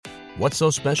What's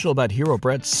so special about Hero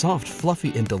Bread's soft,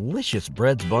 fluffy, and delicious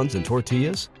breads, buns, and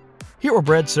tortillas? Hero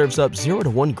Bread serves up 0 to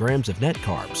 1 grams of net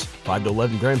carbs, 5 to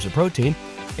 11 grams of protein,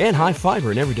 and high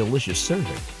fiber in every delicious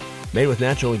serving. Made with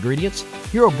natural ingredients,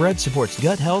 Hero Bread supports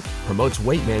gut health, promotes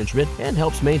weight management, and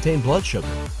helps maintain blood sugar.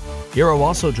 Hero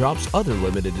also drops other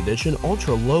limited edition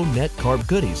ultra-low net carb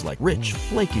goodies like rich,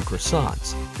 flaky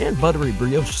croissants and buttery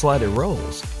brioche slider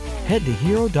rolls. Head to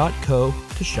hero.co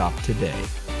to shop today.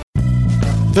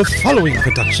 The following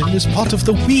production is part of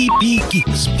the We Be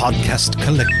Geeks podcast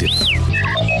collective.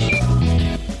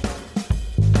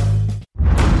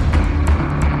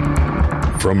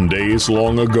 From days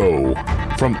long ago,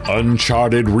 from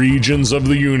uncharted regions of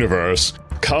the universe,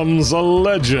 comes a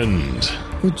legend.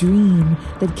 The dream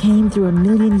that came through a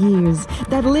million years,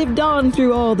 that lived on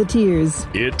through all the tears.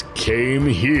 It came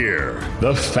here,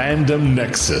 the Fandom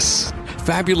Nexus.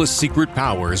 Fabulous secret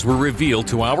powers were revealed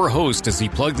to our host as he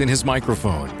plugged in his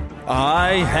microphone.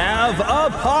 I have a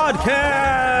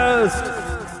podcast!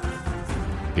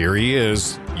 Here he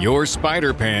is, your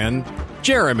Spider-Pan,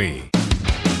 Jeremy.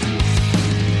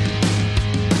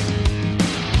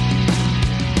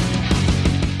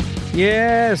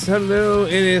 Yes, hello.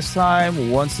 It is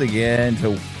time once again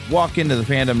to walk into the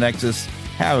Fandom Nexus,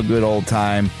 have a good old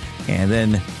time, and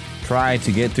then try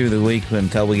to get through the week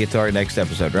until we get to our next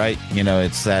episode, right? You know,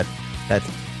 it's that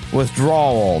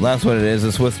withdrawal. That's what it is.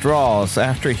 It's withdrawals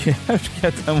after you have to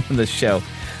get done with the show.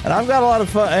 And I've got a lot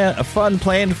of fun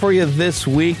planned for you this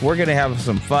week. We're going to have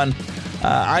some fun.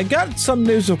 I got some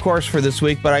news, of course, for this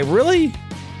week, but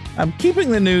I'm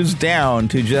keeping the news down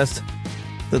to just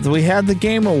that we had the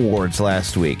Game Awards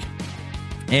last week.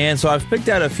 And so I've picked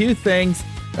out a few things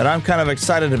that I'm kind of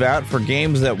excited about for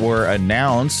games that were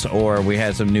announced or we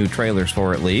had some new trailers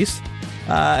for at least.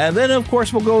 And then, of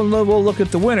course, we'll look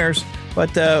at the winners.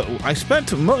 But I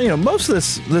spent, most of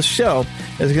this show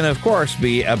is going to, of course,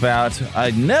 be about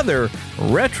another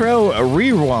retro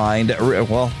review.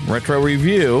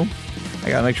 I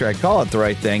got to make sure I call it the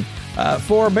right thing.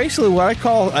 For basically what I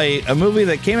call a movie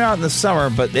that came out in the summer,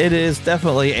 but it is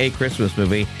definitely a Christmas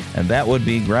movie, and that would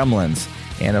be Gremlins.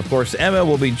 And, of course, Emma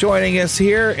will be joining us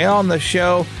here on the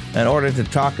show in order to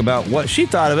talk about what she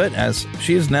thought of it, as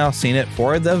she has now seen it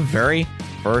for the very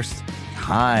first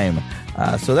time.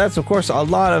 So that's, of course, a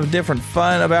lot of different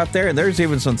fun about there. There's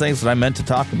even some things that I meant to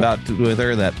talk about with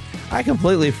her that I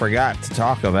completely forgot to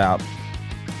talk about.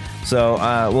 So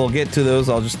we'll get to those.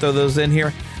 I'll just throw those in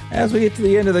here as we get to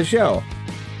the end of the show.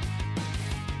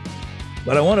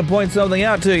 But I want to point something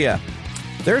out to you.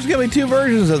 There's going to be two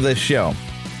versions of this show.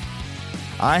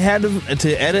 I had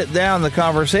to edit down the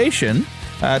conversation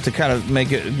to kind of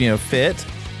make it, fit.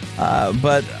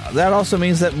 But that also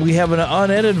means that we have an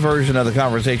unedited version of the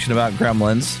conversation about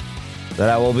Gremlins that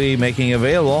I will be making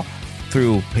available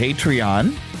through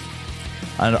Patreon.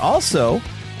 And also,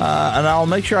 and I'll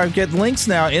make sure I get links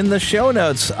now in the show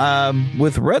notes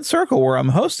with Red Circle, where I'm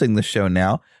hosting the show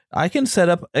now. I can set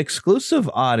up exclusive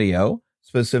audio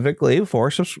specifically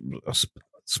for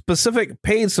specific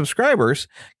paid subscribers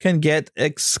can get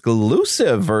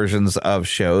exclusive versions of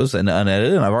shows and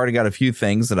unedited. And I've already got a few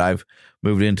things that I've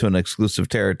moved into an exclusive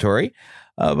territory.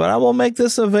 But I will make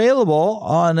this available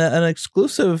on an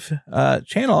exclusive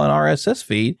channel and RSS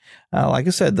feed. Like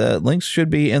I said, the links should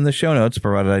be in the show notes,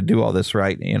 provided I do all this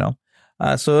right,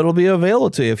 So it'll be available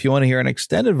to you if you want to hear an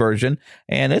extended version.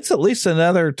 And it's at least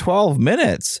another 12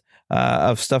 minutes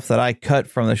of stuff that I cut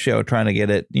from the show, trying to get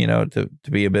it, to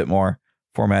be a bit more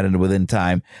formatted within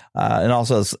time. And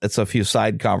also it's a few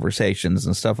side conversations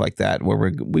and stuff like that where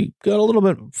we got a little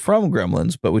bit from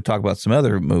Gremlins, but we talk about some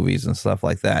other movies and stuff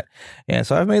like that. And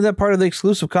so I've made that part of the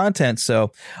exclusive content.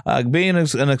 So being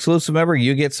an exclusive member,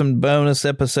 you get some bonus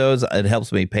episodes. It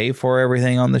helps me pay for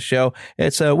everything on the show.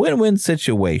 It's a win-win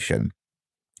situation.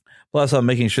 Plus, I'm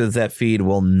making sure that feed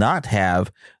will not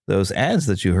have those ads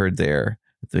that you heard there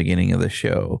at the beginning of the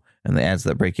show and the ads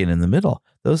that break in the middle.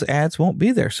 Those ads won't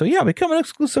be there. So yeah, become an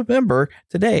exclusive member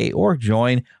today or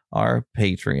join our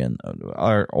Patreon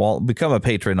or become a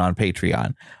patron on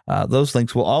Patreon. Those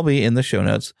links will all be in the show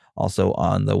notes, also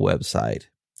on the website.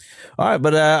 All right,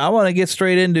 but I want to get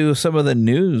straight into some of the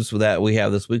news that we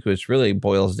have this week, which really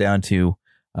boils down to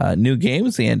new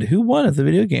games and who won at the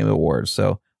Video Game Awards.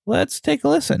 So let's take a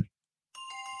listen.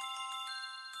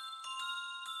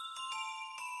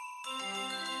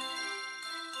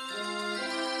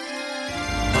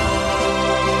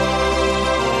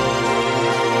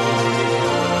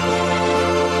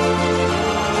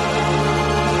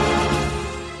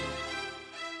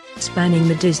 Spanning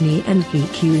the Disney and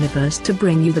geek universe to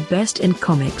bring you the best in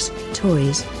comics,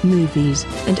 toys, movies,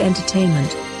 and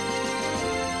entertainment.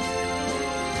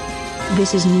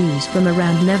 This is news from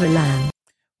around Neverland.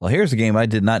 Well, here's a game I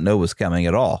did not know was coming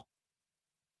at all.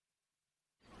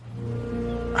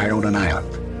 I own an island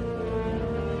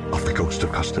off the coast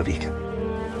of Costa Rica.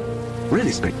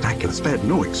 Really spectacular, spared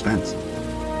no expense.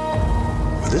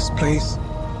 For this place,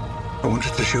 I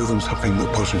wanted to show them something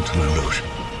that wasn't an illusion.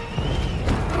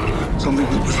 Something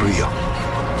that was real.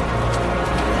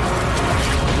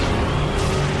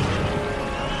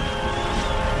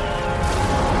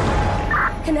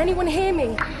 Can anyone hear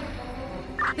me?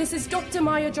 This is Dr.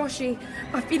 Maya Joshi.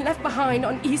 I've been left behind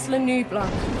on Isla Nubla.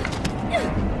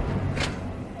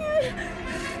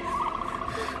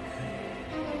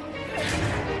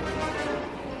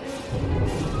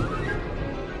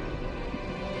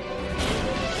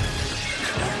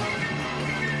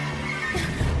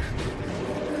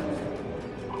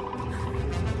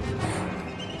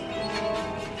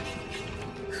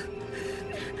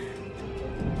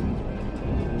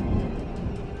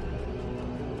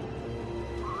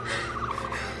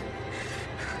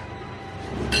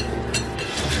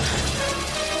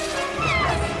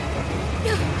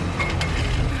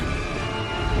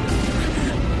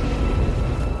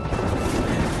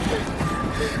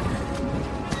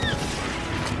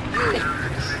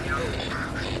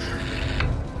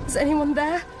 Is anyone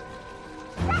there?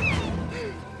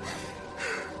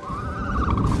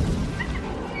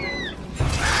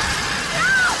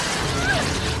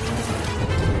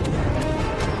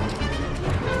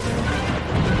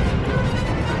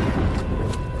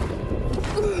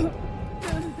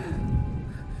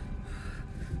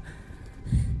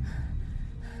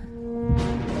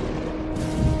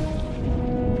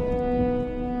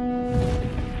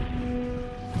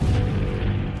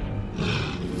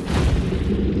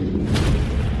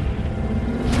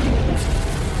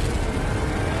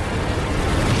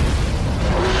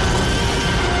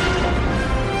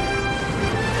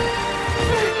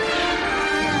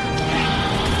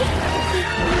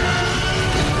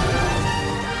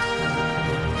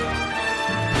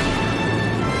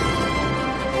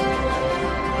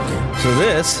 So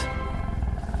this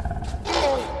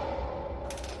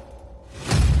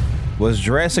was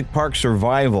Jurassic Park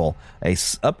Survival, a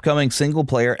upcoming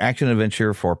single-player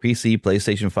action-adventure for PC,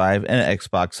 PlayStation 5, and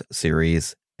Xbox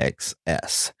Series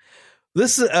XS.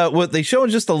 This is what they showed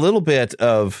just a little bit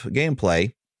of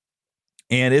gameplay,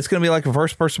 and it's going to be like a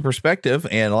first-person perspective,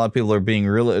 and a lot of people are being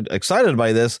really excited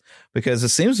by this because it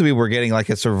seems to be we're getting like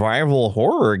a survival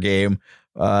horror game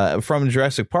from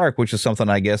Jurassic Park, which is something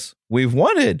I guess we've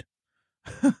wanted.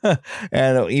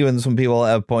 And even some people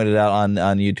have pointed out on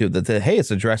YouTube that hey, it's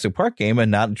a Jurassic Park game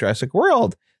and not Jurassic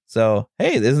World. So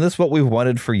hey, isn't this what we've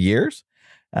wanted for years?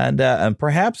 And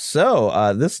perhaps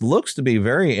so. This looks to be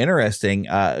very interesting.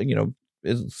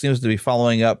 It seems to be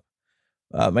following up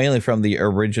mainly from the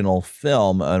original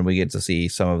film, and we get to see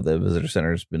some of the visitor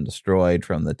centers been destroyed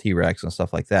from the T-Rex and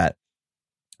stuff like that.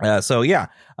 So yeah,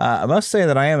 I must say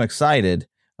that I am excited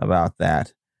about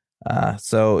that.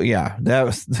 So yeah,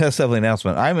 that's definitely an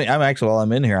announcement. I'm actually, while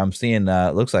I'm in here, I'm seeing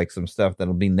looks like some stuff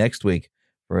that'll be next week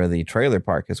for the trailer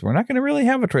park, because we're not going to really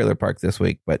have a trailer park this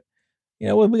week, but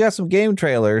we got some game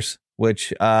trailers,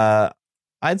 which I'd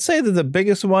say that the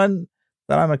biggest one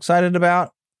that I'm excited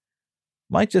about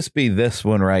might just be this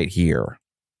one right here.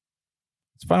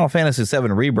 It's Final Fantasy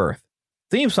VII Rebirth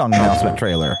theme song announcement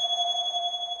trailer.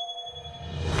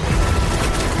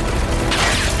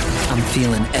 I'm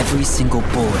feeling every single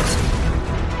bullet.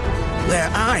 Their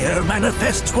ire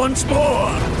manifests once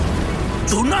more.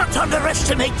 Do not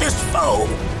underestimate this foe.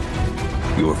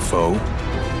 Your foe?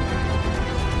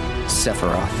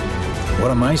 Sephiroth.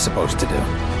 What am I supposed to do?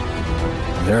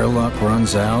 Their luck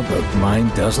runs out, but mine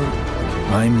doesn't?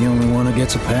 I'm the only one who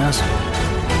gets a pass?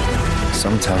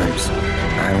 Sometimes,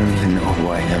 I don't even know who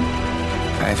I am.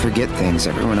 I forget things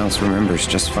everyone else remembers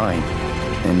just fine.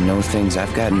 And know things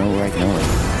I've got no right knowing.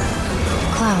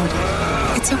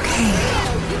 Cloud, it's okay.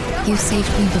 You saved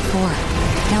me before.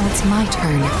 Now it's my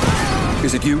turn.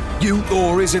 Is it you,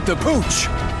 or is it the pooch?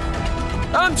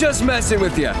 I'm just messing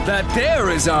with you. That there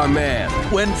is our man.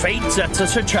 When fate sets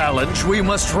us a challenge, we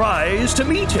must rise to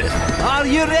meet it. Are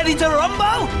you ready to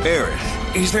rumble?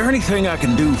 Aerith, is there anything I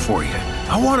can do for you?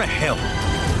 I want to help.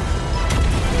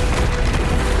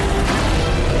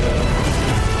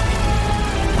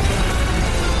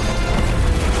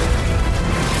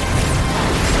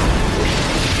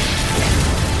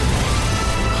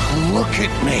 Look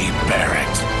at me, Barrett.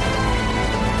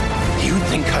 You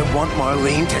think I want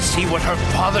Marlene to see what her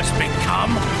father's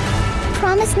become?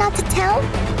 Promise not to tell?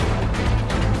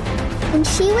 When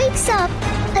she wakes up,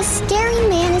 a staring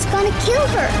man is gonna kill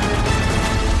her.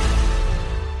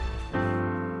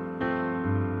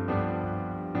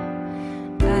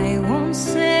 I won't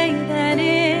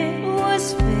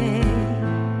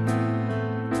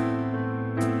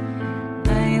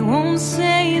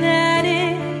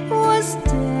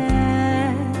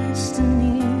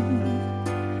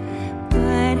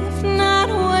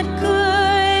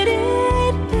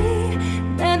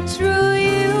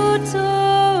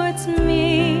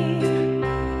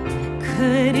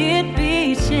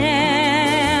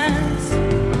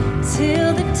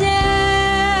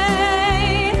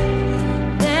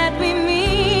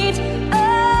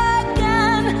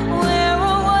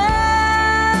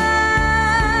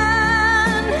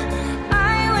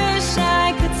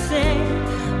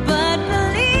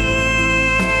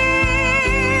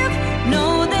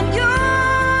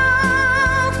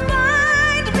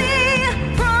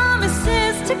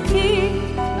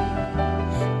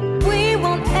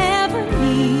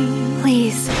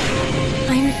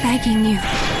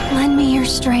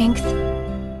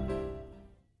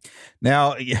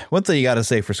Now, one thing you got to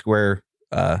say for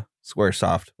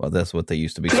Squaresoft, well, that's what they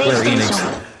used to be, Square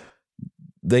Enix,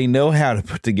 they know how to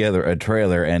put together a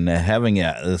trailer, and having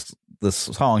this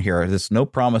song here, this No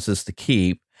Promises to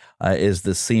Keep, is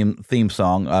the theme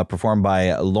song performed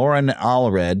by Lauren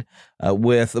Allred,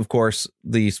 with, of course,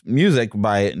 the music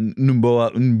by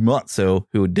Nobuo Uematsu,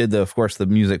 who did, of course, the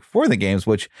music for the games,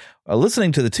 which,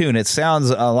 listening to the tune, it sounds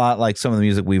a lot like some of the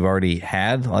music we've already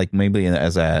had, like maybe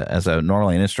as a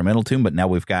normally an instrumental tune, but now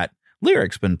we've got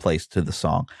lyrics been placed to the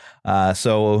song.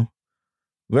 So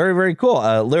very, very cool.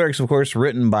 Lyrics, of course,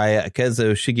 written by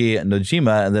Kazushige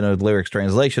Nojima, and then a lyrics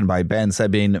translation by Ben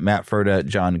Sabine, Matt Furta,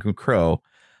 John Crow.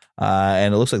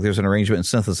 And it looks like there's an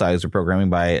arrangement and synthesizer programming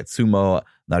by Tsumo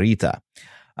Narita.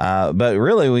 But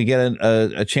really, we get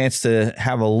a chance to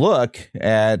have a look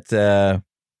at... there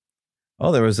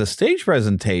was a stage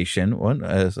presentation.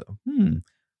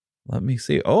 Let me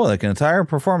see. Oh, like an entire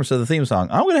performance of the theme song.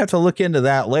 I'm going to have to look into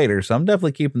that later. So I'm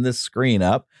definitely keeping this screen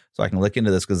up so I can look into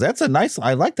this, because that's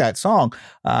I like that song.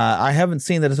 I haven't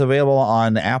seen that it's available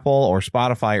on Apple or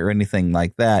Spotify or anything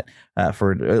like that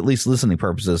for at least listening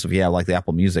purposes. If you have like the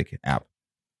Apple Music app,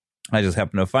 I just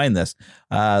happen to find this,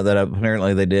 that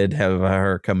apparently they did have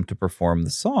her come to perform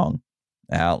the song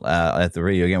out at the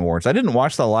Video Game Awards. I didn't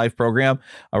watch the live program.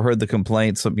 I've heard the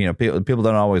complaints. People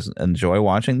don't always enjoy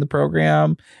watching the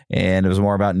program, and it was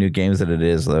more about new games than it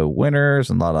is the winners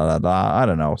and la la la la. I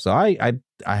don't know. So I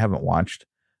haven't watched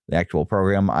the actual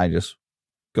program. I just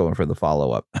going for the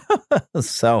follow up.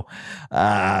 So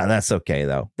that's okay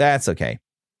though. That's okay.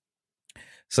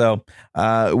 So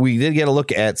we did get a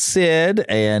look at Sid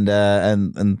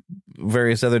and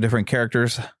various other different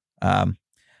characters.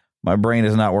 My brain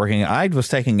is not working. I was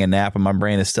taking a nap and my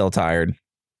brain is still tired.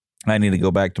 I need to go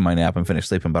back to my nap and finish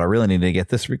sleeping, but I really need to get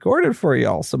this recorded for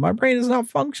y'all. So my brain is not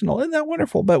functional. Isn't that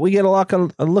wonderful? But we get a look at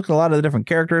a lot of the different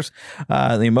characters,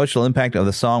 the emotional impact of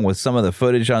the song with some of the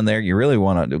footage on there. You really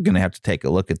going to have to take a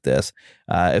look at this.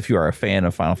 If you are a fan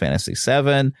of Final Fantasy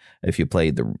VII, if you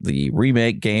played the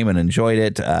remake game and enjoyed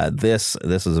it, this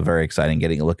is a very exciting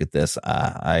getting a look at this.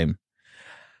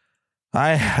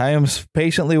 I am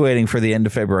patiently waiting for the end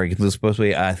of February, because it's supposed to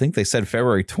be, I think they said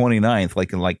February 29th,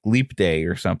 like Leap Day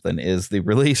or something, is the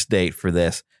release date for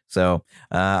this. So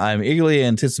I'm eagerly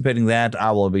anticipating that.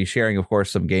 I will be sharing, of course,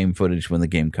 some game footage when the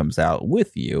game comes out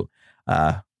with you.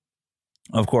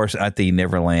 Of course, at the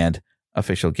Neverland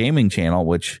official gaming channel,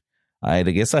 which I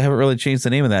guess I haven't really changed the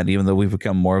name of that, even though we've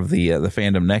become more of the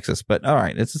Fandom Nexus. But all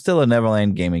right, it's still a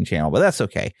Neverland gaming channel, but that's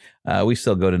okay. We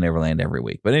still go to Neverland every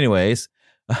week. But anyways...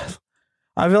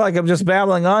 I feel like I'm just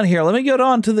babbling on here. Let me get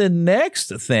on to the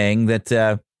next thing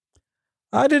that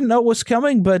I didn't know was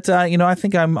coming, but I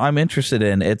think I'm interested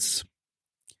in. It's,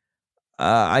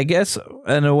 I guess,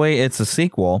 in a way, it's a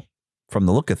sequel from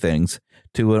the look of things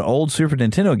to an old Super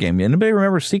Nintendo game. Anybody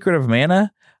remember Secret of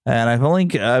Mana? And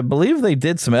I believe they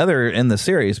did some other in the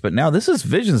series, but now this is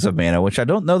Visions of Mana, which I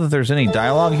don't know that there's any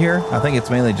dialogue here. I think it's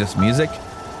mainly just music.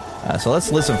 So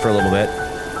let's listen for a little bit.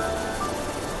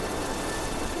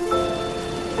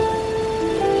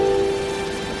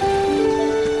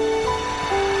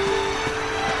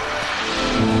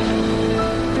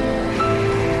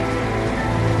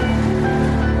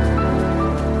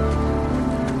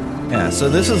 So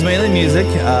this is mainly music.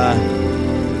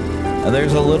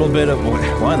 There's a little bit of,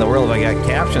 why in the world have I got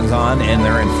captions on and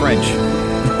they're in French?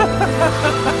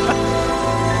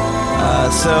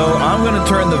 So I'm going to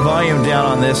turn the volume down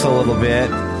on this a little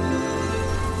bit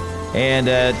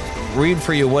and read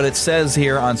for you what it says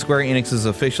here on Square Enix's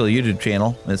official YouTube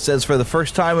channel. It says, for the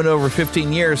first time in over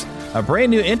 15 years, a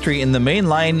brand new entry in the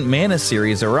mainline Mana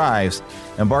series arrives.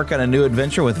 Embark on a new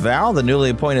adventure with Val, the newly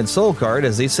appointed Soul Card,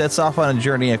 as he sets off on a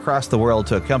journey across the world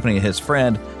to accompany his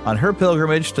friend on her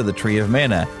pilgrimage to the Tree of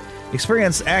Mana.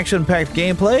 Experience action-packed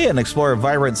gameplay and explore a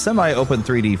vibrant semi-open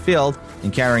 3D field,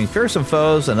 encountering fearsome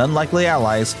foes and unlikely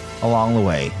allies along the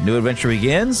way. New adventure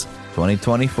begins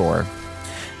 2024.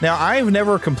 Now, I've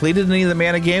never completed any of the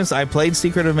Mana games. I played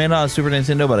Secret of Mana on Super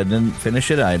Nintendo, but I didn't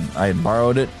finish it. I had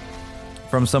borrowed it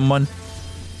from someone.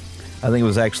 I think it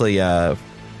was actually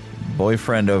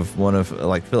boyfriend of one of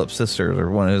Philip's sisters,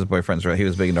 or one of his boyfriends, right? He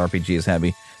was big into RPGs, had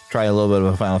me try a little bit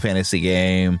of a Final Fantasy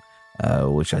game,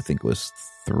 which I think was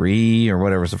 3 or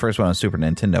whatever. It was the first one on Super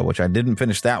Nintendo, which I didn't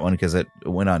finish that one because it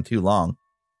went on too long.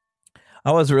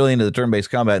 I wasn't really into the turn-based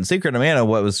combat. In Secret of Mana,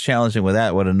 what was challenging with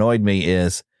that, what annoyed me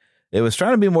is it was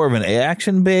trying to be more of an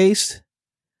action-based,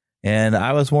 and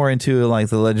I was more into like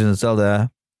the Legend of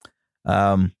Zelda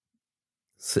Link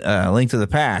to the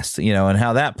Past, and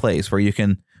how that plays, where you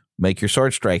can make your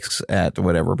sword strikes at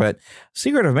whatever. But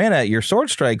Secret of Mana, your sword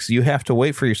strikes, you have to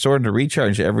wait for your sword to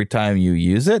recharge every time you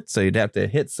use it. So you'd have to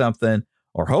hit something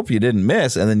or hope you didn't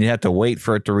miss, and then you have to wait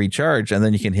for it to recharge, and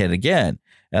then you can hit again.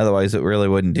 Otherwise, it really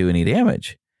wouldn't do any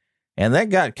damage. And that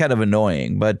got kind of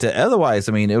annoying. But otherwise,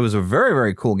 I mean, it was a very,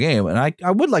 very cool game. And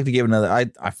I would like to give another.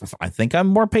 I think I'm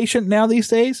more patient now these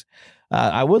days.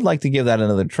 I would like to give that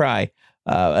another try.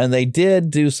 And they did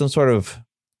do some sort of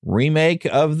remake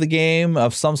of the game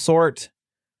of some sort.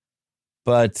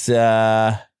 But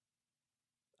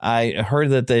I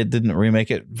heard that they didn't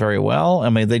remake it very well. I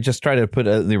mean, they just tried to put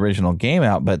the original game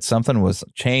out, but something was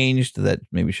changed that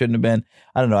maybe shouldn't have been.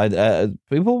 I don't know.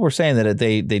 People were saying that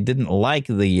they didn't like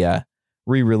the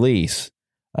re-release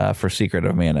for Secret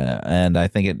of Mana, and I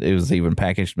think it was even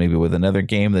packaged maybe with another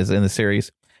game that's in the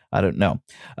series. I don't know.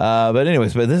 But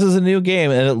anyways, but this is a new game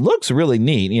and it looks really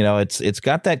neat. You know, it's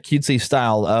got that cutesy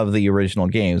style of the original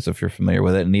games, if you're familiar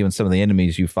with it. And even some of the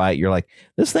enemies you fight, you're like,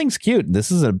 this thing's cute. This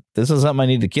is something I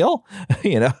need to kill,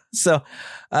 you know? So,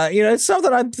 it's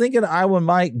something I'm thinking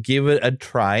might give it a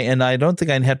try. And I don't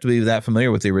think I'd have to be that familiar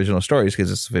with the original stories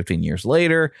because it's 15 years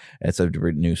later. It's a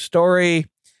new story.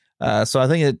 So I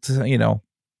think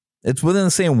it's within the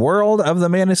same world of the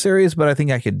Mana series, but I think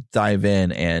I could dive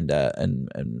in and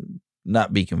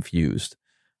not be confused.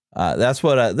 That's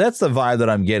the vibe that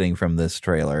I'm getting from this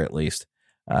trailer, at least.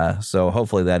 So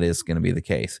hopefully that is going to be the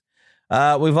case.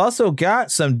 We've also got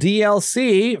some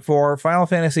DLC for Final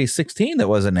Fantasy 16 that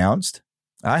was announced.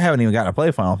 I haven't even gotten to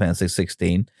play Final Fantasy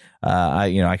 16.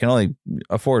 I can only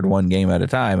afford one game at a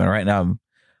time, and right now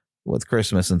with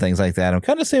Christmas and things like that, I'm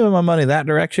kind of saving my money that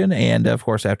direction. And of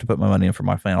course, I have to put my money in for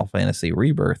my Final Fantasy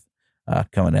Rebirth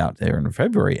coming out there in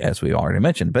February, as we already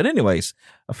mentioned. But anyways,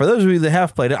 for those of you that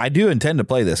have played it, I do intend to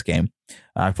play this game.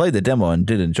 I played the demo and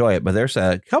did enjoy it, but there's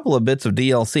a couple of bits of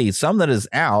DLC, some that is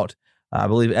out. I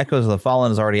believe Echoes of the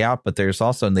Fallen is already out, but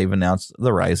they've announced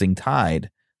The Rising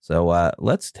Tide. So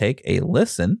let's take a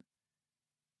listen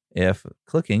if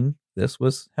clicking this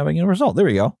was having a result. There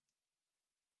we go.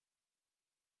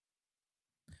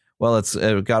 Well, it's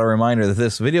got a reminder that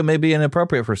this video may be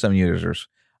inappropriate for some users.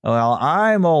 Well,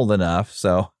 I'm old enough,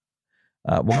 so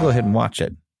we'll go ahead and watch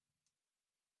it.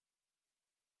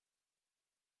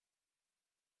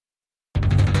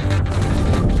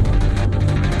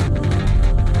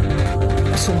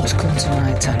 Something's come to my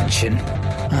attention,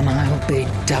 and I'll be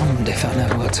damned if I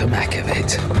know what to make of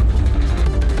it.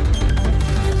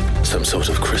 Some sort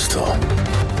of crystal.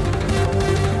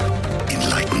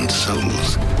 Enlightened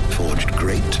souls forged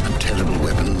great and terrible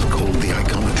weapons called the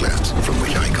iconoclasts, from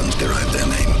which icons derive their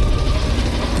name,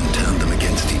 and turned them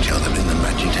against each other in the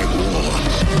Magitech War.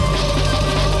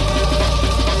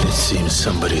 It seems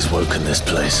somebody's woken this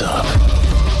place up.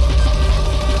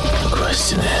 The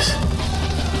question is,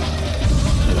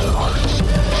 who?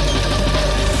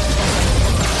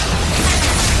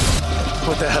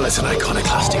 What the hell is an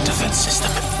iconoclastic defense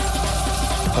system?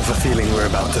 I've a feeling we're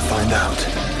about to find out.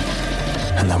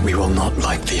 And that we will not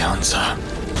like the answer.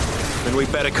 Then we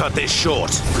better cut this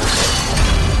short.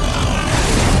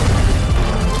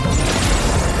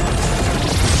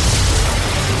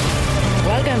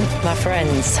 Welcome, my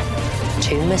friends,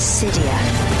 to Mysidia.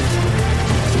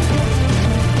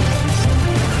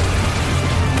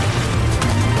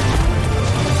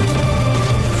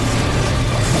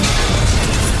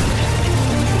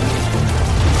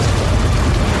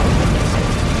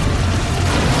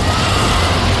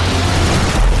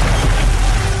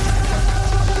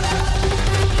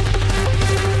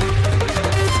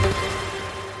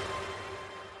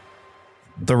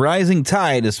 The Rising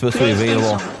Tide is supposed to be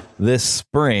available this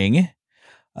spring.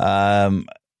 And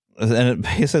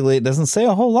it doesn't say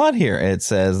a whole lot here. It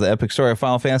says the epic story of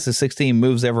Final Fantasy 16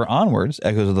 moves ever onwards.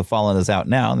 Echoes of the Fallen is out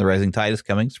now, and The Rising Tide is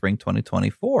coming spring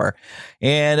 2024.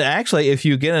 And actually, if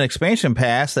you get an expansion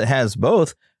pass that has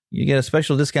both, you get a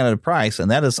special discounted price, and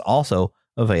that is also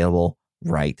available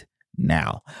right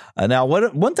now. Now,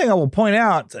 one thing I will point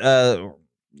out,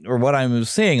 or what I'm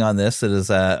seeing on this that is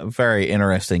very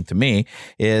interesting to me,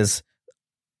 is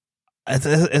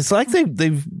it's like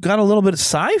they've got a little bit of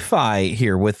sci-fi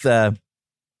here with the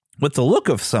look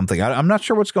of something. I'm not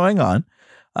sure what's going on,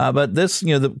 but this,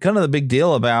 the big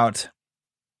deal about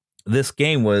this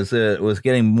game was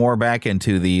getting more back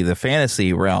into the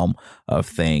fantasy realm of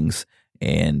things,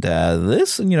 and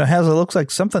this looks like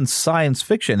something science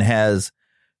fiction has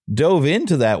dove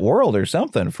into that world or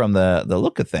something from the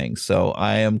look of things. So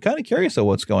I am kind of curious of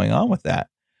what's going on with that.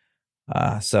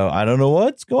 So I don't know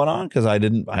what's going on because I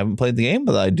haven't played the game,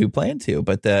 but I do plan to.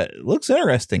 But it looks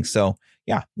interesting. So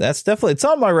yeah, that's definitely, it's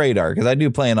on my radar because I do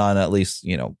plan on at least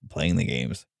playing the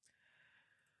games.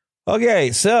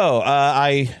 Okay, so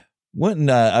I went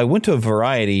to a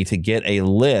Variety to get a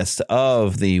list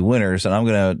of the winners, and I'm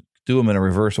going to do them in a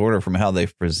reverse order from how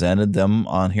they've presented them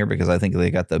on here because I think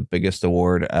they got the biggest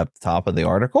award at the top of the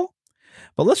article.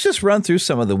 But let's just run through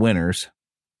some of the winners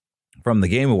from the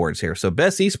Game Awards here. So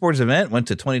Best Esports Event went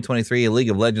to 2023 League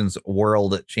of Legends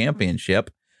World Championship.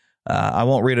 I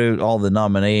won't read all the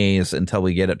nominees until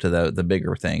we get up to the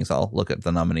bigger things. I'll look at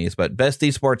the nominees. But Best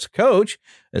Esports Coach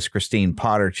is Christine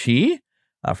Potter-Chi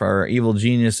for Evil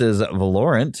Geniuses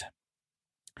Valorant.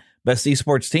 Best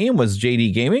Esports Team was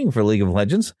JD Gaming for League of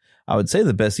Legends. I would say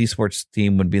the best esports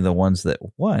team would be the ones that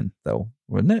won, though,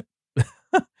 wouldn't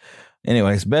it?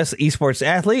 Anyways, Best Esports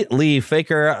Athlete, Lee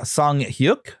Faker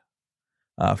Song-hyuk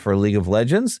for League of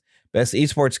Legends. Best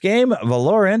Esports Game,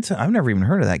 Valorant. I've never even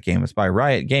heard of that game. It's by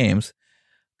Riot Games.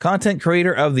 Content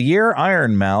Creator of the Year,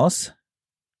 Iron Mouse.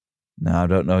 Now, I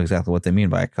don't know exactly what they mean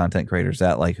by a content creator. Is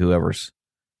that like whoever's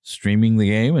streaming the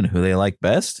game and who they like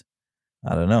best?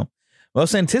 I don't know.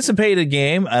 Most anticipated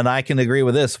game, and I can agree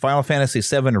with this, Final Fantasy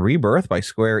VII Rebirth by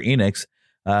Square Enix.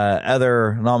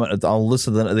 I'll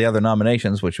list the other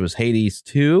nominations, which was Hades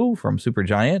 2 from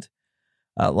Supergiant,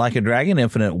 Like a Dragon,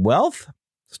 Infinite Wealth,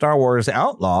 Star Wars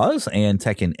Outlaws, and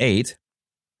Tekken 8.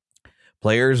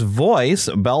 Player's Voice,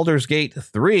 Baldur's Gate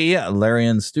 3,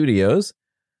 Larian Studios.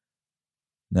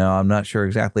 No, I'm not sure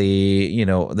exactly,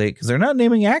 because they're not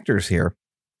naming actors here.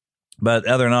 But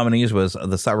other nominees was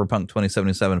the Cyberpunk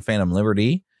 2077 Phantom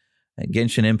Liberty,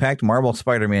 Genshin Impact, Marvel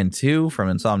Spider-Man 2 from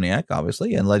Insomniac,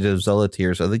 obviously, and Legend of Zelda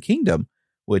Tears of the Kingdom,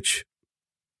 which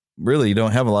really you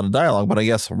don't have a lot of dialogue, but I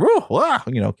guess,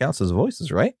 counts as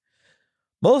voices, right?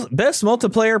 Best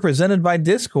Multiplayer presented by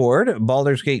Discord,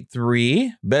 Baldur's Gate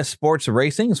 3. Best Sports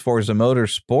Racing is Forza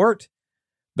Motorsport.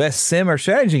 Best Sim or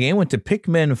Strategy Game went to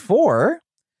Pikmin 4.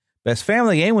 Best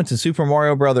Family Game went to Super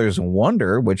Mario Brothers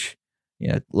Wonder, which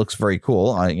it looks very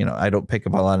cool. I don't pick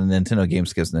up a lot of Nintendo games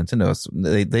because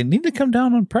Nintendo, they need to come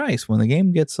down on price when the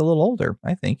game gets a little older,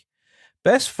 I think.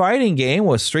 Best Fighting Game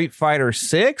was Street Fighter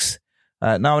 6.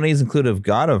 Nominees included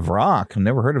God of Rock,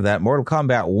 never heard of that, Mortal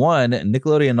Kombat 1,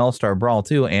 Nickelodeon All-Star Brawl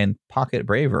 2, and Pocket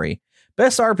Bravery.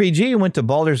 Best RPG went to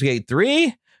Baldur's Gate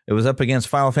 3. It was up against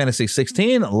Final Fantasy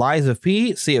 16, Lies of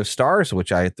P, Sea of Stars,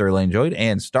 which I thoroughly enjoyed,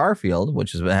 and Starfield,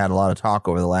 which has had a lot of talk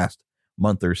over the last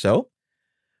month or so.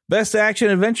 Best Action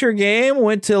Adventure Game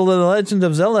went to The Legend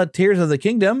of Zelda Tears of the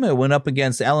Kingdom. It went up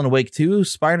against Alan Wake 2,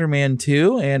 Spider-Man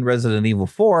 2, and Resident Evil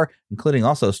 4, including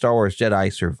also Star Wars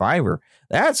Jedi Survivor.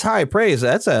 That's high praise.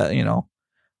 That's I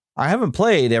haven't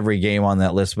played every game on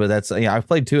that list, but I've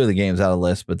played 2 of the games out of the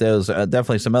list, but there's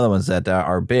definitely some other ones that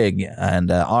are big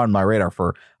and on my radar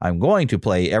for I'm going to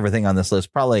play everything on this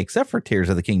list, probably except for Tears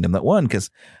of the Kingdom that won, because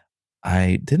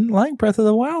I didn't like Breath of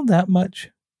the Wild that much.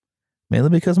 Mainly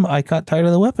because I got tired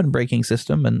of the weapon breaking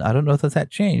system, and I don't know if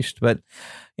that changed. But,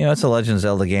 it's a Legend of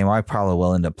Zelda game. I probably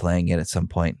will end up playing it at some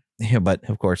point. But,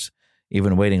 of course,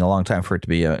 even waiting a long time for it to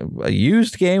be a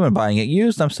used game and buying it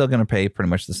used, I'm still going to pay pretty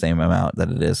much the same amount that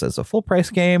it is as a full-price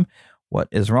game. What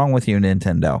is wrong with you,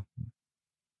 Nintendo?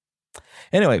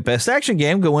 Anyway, Best Action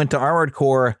Game went to Armored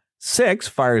Core 6,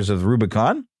 Fires of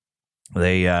Rubicon.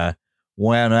 They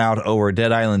went out over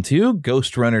Dead Island 2,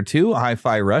 Ghost Runner 2,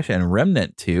 Hi-Fi Rush, and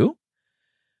Remnant 2.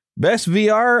 Best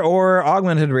VR or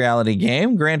augmented reality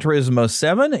game, Gran Turismo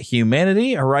 7,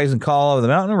 Humanity, Horizon Call of the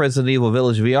Mountain, Resident Evil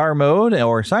Village VR mode,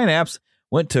 or Synapse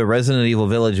went to Resident Evil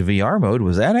Village VR mode.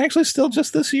 Was that actually still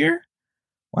just this year?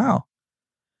 Wow.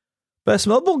 Best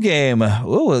mobile game.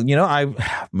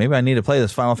 Maybe I need to play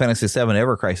this Final Fantasy VII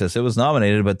Ever Crisis. It was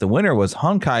nominated, but the winner was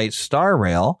Honkai Star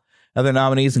Rail. Other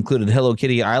nominees included Hello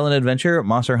Kitty Island Adventure,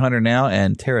 Monster Hunter Now,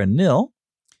 and Terra Nil.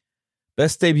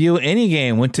 Best debut any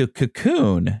game went to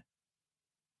Cocoon.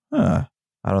 I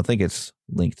don't think it's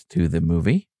linked to the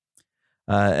movie.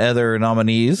 Other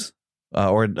nominees,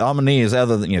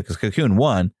 other than, because Cocoon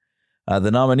won. The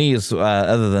nominees,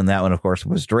 other than that one, of course,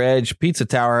 was Dredge, Pizza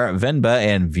Tower, Venba,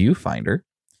 and Viewfinder.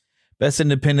 Best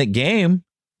independent game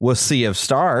was Sea of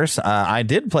Stars. I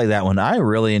did play that one. I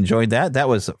really enjoyed that. That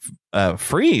was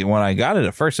free when I got it.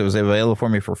 At first, it was available for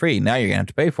me for free. Now you're going to have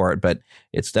to pay for it, but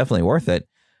it's definitely worth it.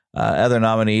 Other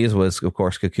nominees was, of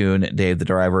course, Cocoon, Dave the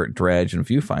Driver, Dredge, and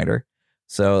Viewfinder.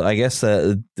 So I guess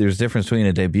there's a difference between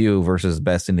a debut versus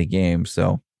best indie game.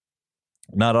 So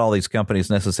not all these companies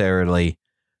necessarily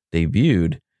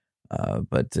debuted.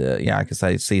 But I guess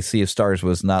I see Sea of Stars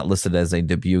was not listed as a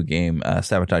debut game.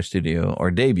 Sabotage Studio, or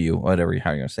debut, whatever how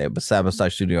you're going to say it. But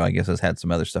Sabotage Studio, I guess, has had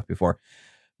some other stuff before.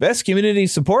 Best community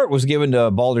support was given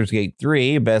to Baldur's Gate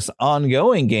 3. Best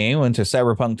ongoing game went to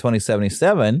Cyberpunk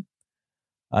 2077.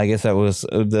 I guess that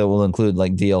will include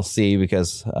like DLC,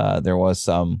 because there was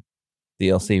some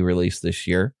DLC released this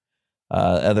year.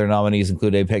 Other nominees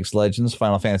include Apex Legends,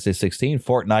 Final Fantasy 16,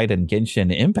 Fortnite, and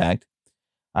Genshin Impact.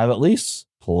 I've at least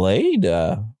played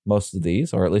most of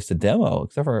these, or at least a demo,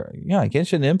 except for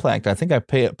Genshin Impact. I think I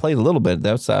played a little bit.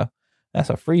 That's a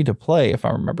free to play, if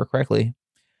I remember correctly.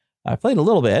 I played a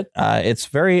little bit.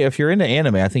 If you're into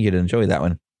anime, I think you'd enjoy that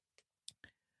one.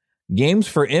 Games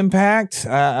for Impact.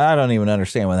 I don't even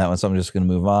understand that one, so I'm just going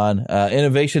to move on.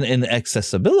 Innovation in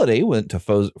accessibility went to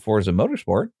Forza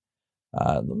Motorsport.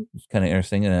 It's kind of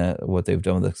interesting what they've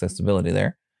done with accessibility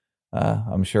there.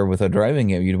 I'm sure with a driving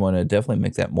game, you'd want to definitely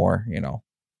make that more,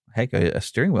 heck, a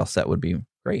steering wheel set would be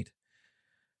great.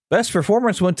 Best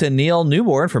performance went to Neil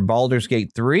Newborn for Baldur's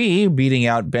Gate 3, beating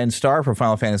out Ben Starr for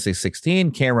Final Fantasy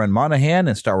 16, Cameron Monaghan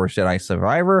in Star Wars Jedi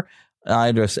Survivor,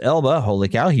 Idris Elba, holy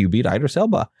cow, you beat Idris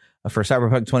Elba, for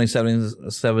Cyberpunk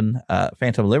 2077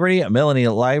 Phantom Liberty, Melanie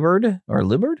Liburd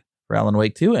for Alan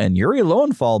Wake 2, and Yuri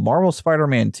Lowenthal, Marvel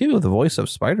Spider-Man 2, the voice of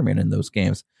Spider-Man in those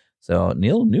games. So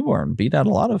Neil Newborn beat out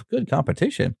a lot of good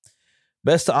competition.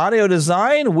 Best audio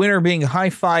design, winner being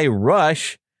Hi-Fi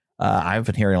Rush. I've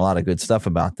been hearing a lot of good stuff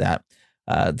about that.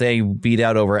 They beat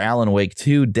out over Alan Wake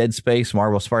 2, Dead Space,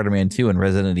 Marvel Spider-Man 2, and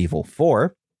Resident Evil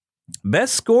 4.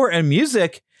 Best score and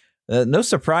music, no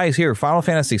surprise here, Final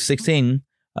Fantasy 16,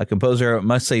 composer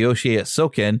Masayoshi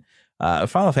Soken.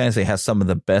 Final Fantasy has some of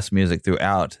the best music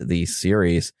throughout the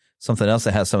series. Something else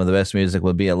that has some of the best music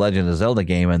would be a Legend of Zelda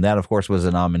game, and that, of course, was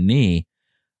a nominee.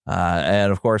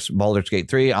 And, of course, Baldur's Gate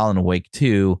 3, Alan Wake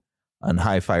 2, and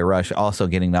Hi-Fi Rush also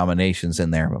getting nominations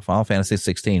in there. But Final Fantasy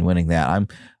 16 winning that. I'm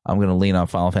going to lean on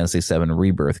Final Fantasy 7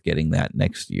 Rebirth getting that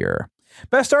next year.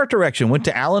 Best art direction went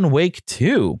to Alan Wake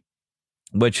 2,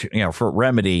 which, for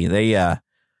Remedy, their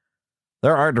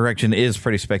art direction is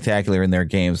pretty spectacular in their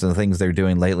games, and the things they're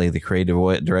doing lately, the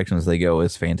creative directions they go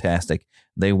is fantastic.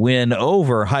 They win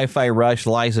over Hi-Fi Rush,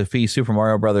 Lies of P, Super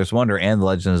Mario Bros. Wonder, and The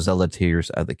Legend of Zelda Tears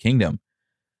of the Kingdom.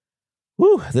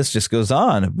 Woo, this just goes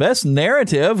on. Best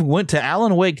narrative went to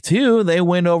Alan Wake 2. They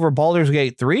win over Baldur's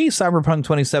Gate 3, Cyberpunk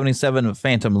 2077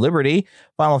 Phantom Liberty,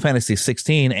 Final Fantasy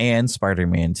 16, and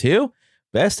Spider-Man 2.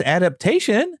 Best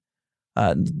adaptation,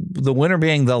 the winner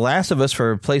being The Last of Us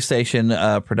for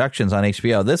PlayStation Productions on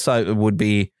HBO. This would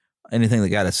be anything that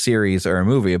got a series or a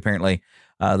movie, apparently.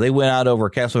 They went out over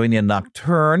Castlevania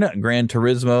Nocturne, Gran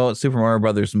Turismo, Super Mario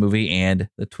Brothers movie, and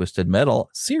the Twisted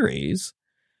Metal series.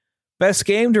 Best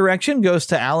game direction goes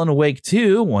to Alan Wake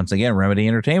 2. Once again, Remedy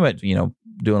Entertainment,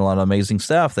 doing a lot of amazing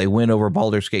stuff. They win over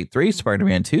Baldur's Gate 3,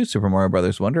 Spider-Man 2, Super Mario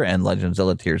Brothers Wonder, and Legend of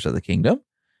Zelda Tears of the Kingdom.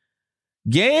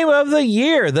 Game of the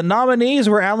Year. The nominees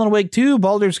were Alan Wake 2,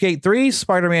 Baldur's Gate 3,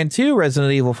 Spider-Man 2,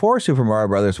 Resident Evil 4, Super Mario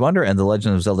Brothers Wonder, and The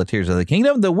Legend of Zelda Tears of the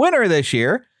Kingdom. The winner this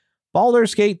year,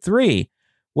 Baldur's Gate 3,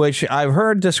 which I've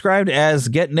heard described as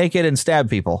get naked and stab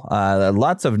people.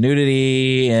 Lots of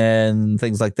nudity and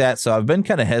things like that. So I've been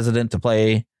kind of hesitant to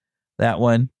play that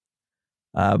one.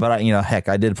 But heck,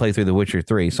 I did play through The Witcher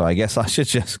 3, so I guess I should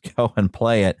just go and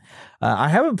play it. I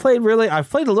haven't played really. I've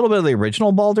played a little bit of the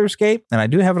original Baldur's Gate, and I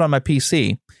do have it on my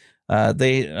PC.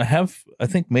 They have, I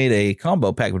think, made a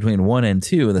combo pack between 1 and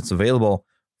 2 that's available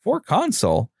for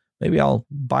console. Maybe I'll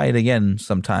buy it again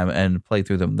sometime and play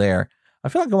through them there. I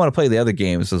feel like I want to play the other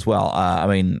games as well.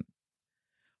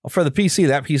 For the PC,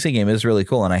 that PC game is really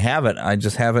cool, and I have it. I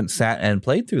just haven't sat and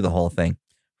played through the whole thing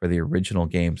for the original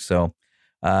game. So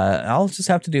I'll just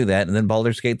have to do that. And then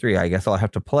Baldur's Gate 3, I guess I'll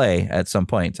have to play at some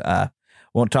point.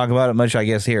 Won't talk about it much, I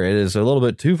guess, here. It is a little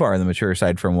bit too far on the mature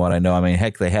side from what I know. I mean,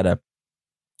 heck, they had a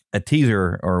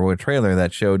teaser or a trailer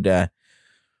that showed, a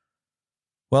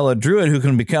druid who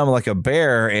can become like a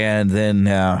bear, and then,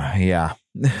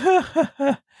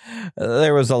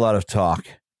 there was a lot of talk.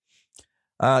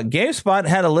 GameSpot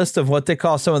had a list of what they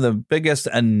call some of the biggest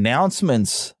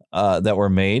announcements that were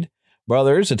made.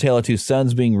 Brothers, A Tale of Two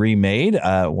Sons being remade.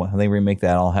 When they remake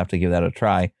that, I'll have to give that a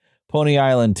try. Pony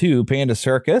Island 2, Panda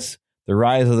Circus, The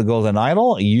Rise of the Golden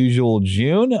Idol, Usual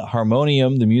June,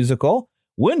 Harmonium the Musical,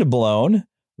 Windblown,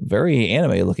 very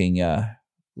anime-looking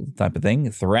type of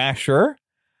thing, Thrasher,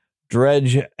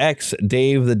 Dredge X,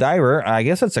 Dave the Diver. I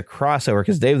guess that's a crossover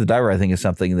because Dave the Diver, I think, is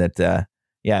something that,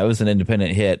 it was an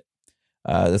independent hit.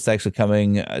 That's actually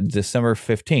coming December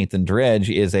 15th. And Dredge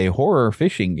is a horror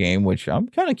fishing game, which I'm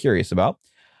kind of curious about.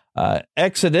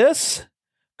 Exodus,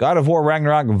 God of War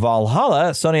Ragnarok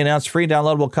Valhalla. Sony announced free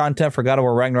downloadable content for God of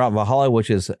War Ragnarok Valhalla, which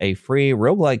is a free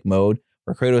roguelike mode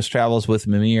where Kratos travels with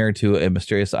Mimir to a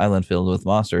mysterious island filled with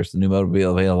monsters. The new mode will be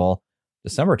available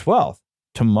December 12th.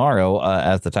 Tomorrow,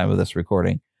 at the time of this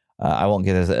recording. I won't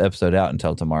get this episode out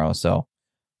until tomorrow, so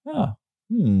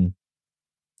I'm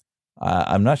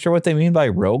not sure what they mean by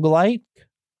roguelike,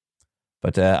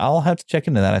 But I'll have to check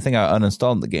into that. I think I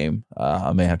uninstalled the game.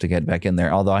 I may have to get back in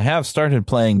there. Although I have started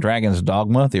playing Dragon's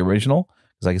Dogma, the original,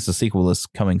 because I guess the sequel is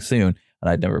coming soon, and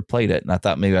I'd never played it. And I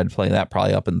thought maybe I'd play that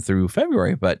probably up and through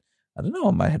February, but I don't know.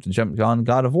 I might have to jump on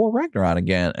God of War Ragnarok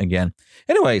again.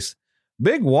 Anyways,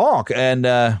 Big Walk. And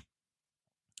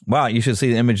wow, you should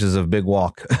see the images of Big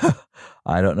Walk.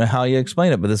 I don't know how you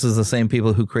explain it, but this is the same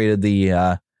people who created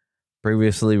the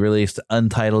previously released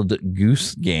Untitled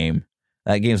Goose game.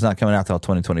 That game's not coming out till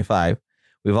 2025.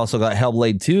 We've also got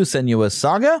Hellblade 2, Senua's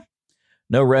Saga,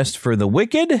 No Rest for the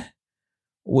Wicked,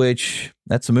 which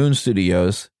that's Moon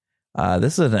Studios.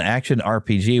 This is an action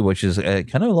RPG, which is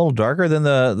kind of a little darker than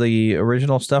the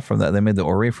original stuff from that. They made the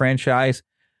Ori franchise.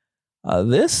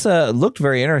 This looked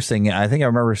very interesting. I think I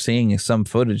remember seeing some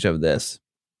footage of this.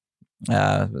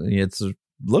 It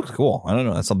looks cool. I don't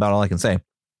know. That's about all I can say.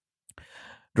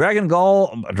 Dragon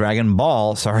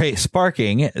Ball,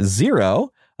 Sparking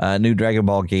Zero, new Dragon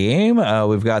Ball game.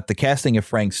 We've got the casting of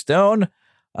Frank Stone.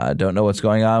 Don't know what's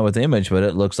going on with the image, but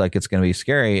it looks like it's going to be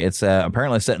scary. It's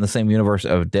apparently set in the same universe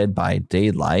of Dead by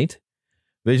Daylight.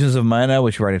 Visions of Mana,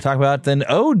 which we already talked about. Then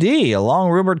OD, a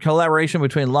long-rumored collaboration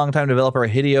between longtime developer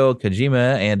Hideo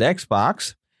Kojima and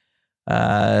Xbox.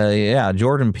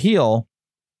 Jordan Peele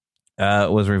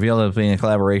was revealed as being a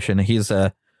collaboration. He's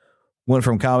went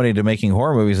from comedy to making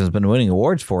horror movies and has been winning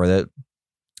awards for that.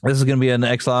 This is going to be an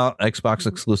Xbox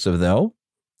exclusive, though.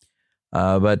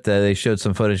 But they showed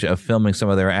some footage of filming some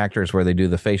of their actors where they do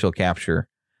the facial capture.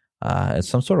 It's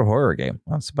some sort of horror game.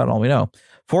 That's about all we know.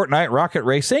 Fortnite Rocket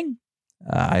Racing.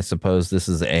 I suppose this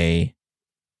is a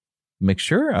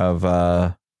mixture of,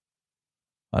 I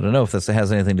don't know if this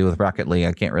has anything to do with Rocket League.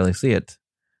 I can't really see it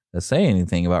to say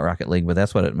anything about Rocket League, but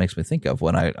that's what it makes me think of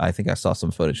when I think I saw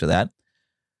some footage of that.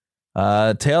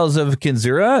 Tales of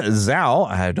Kinzura Zao.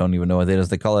 I don't even know what it is.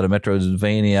 They call it a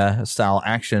Metroidvania style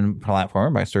action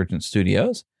platform by Surgeon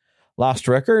Studios. Lost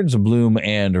Records, Bloom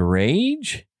and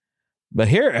Rage. But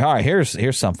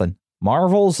here's something.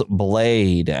 Marvel's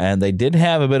Blade, and they did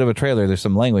have a bit of a trailer. There's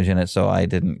some language in it, so I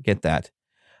didn't get that.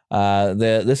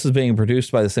 This is being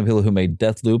produced by the same people who made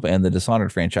Deathloop and the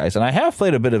Dishonored franchise, and I have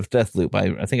played a bit of Deathloop.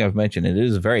 I think I've mentioned it. It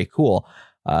is very cool.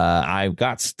 I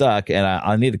got stuck, and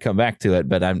I need to come back to it,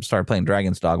 but I started playing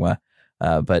Dragon's Dogma.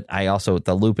 But I also,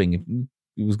 the looping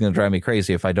was going to drive me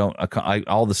crazy if I don't.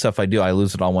 All the stuff I do, I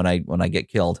lose it all when I get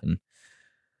killed, and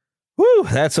whoo,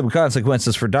 that's some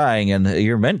consequences for dying, and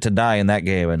you're meant to die in that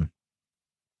game, and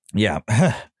yeah,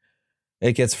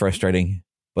 it gets frustrating,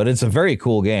 but it's a very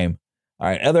cool game. All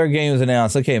right, other games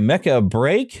announced. Okay, Mecha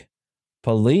Break,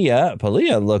 Palia.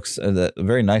 Palia looks a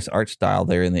very nice art style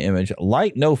there in the image.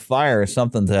 Light No Fire is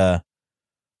something to.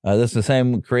 This is the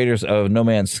same creators of No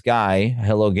Man's Sky,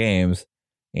 Hello Games,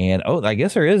 and I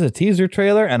guess there is a teaser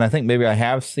trailer, and I think maybe I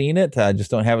have seen it. I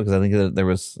just don't have it because I think that there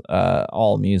was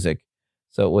all music,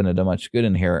 so it wouldn't have done much good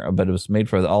in here. But it was made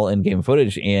for the all in-game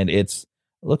footage, and it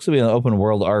looks to be an open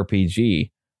world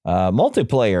RPG,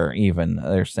 multiplayer even.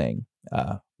 They're saying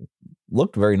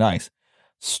looked very nice.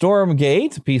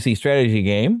 Stormgate, PC strategy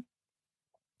game.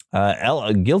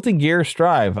 Guilty Gear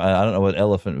Strive. I don't know what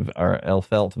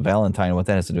Elfelt Valentine, what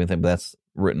that has to do with it, but that's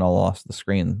written all off the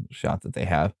screenshot that they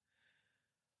have.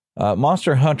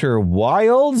 Monster Hunter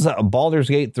Wilds, Baldur's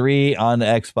Gate 3 on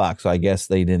Xbox. So I guess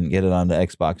they didn't get it on the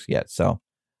Xbox yet. So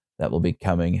that will be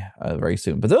coming very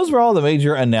soon. But those were all the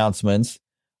major announcements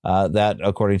that,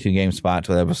 according to GameSpot,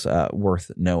 that was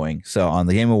worth knowing. So on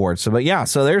the Game Awards. So, but yeah,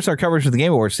 so there's our coverage of the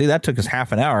Game Awards. See, that took us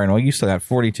half an hour, and we still got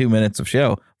 48 minutes of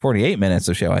show,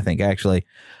 I think, actually.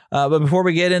 But before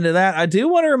we get into that, I do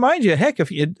want to remind you, heck, if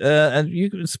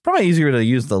it's probably easier to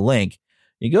use the link.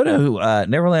 You go to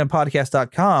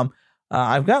neverlandpodcast.com.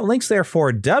 I've got links there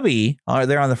for Dubby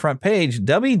there on the front page,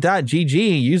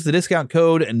 Dubby.gg. Use the discount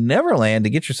code Neverland to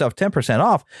get yourself 10%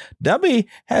 off. Dubby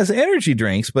has energy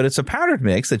drinks, but it's a powdered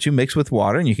mix that you mix with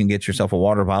water, and you can get yourself a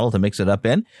water bottle to mix it up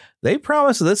in. They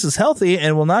promise this is healthy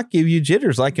and will not give you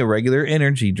jitters like a regular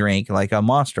energy drink, like a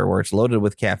Monster, where it's loaded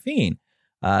with caffeine.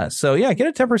 So yeah,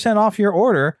 get a 10% off your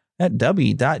order at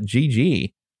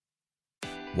Dubby.gg.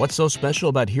 What's so special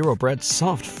about Hero Bread's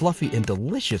soft, fluffy, and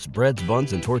delicious breads,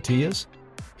 buns, and tortillas?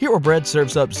 Hero Bread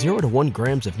serves up 0 to 1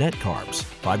 grams of net carbs,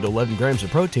 5 to 11 grams of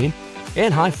protein,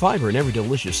 and high fiber in every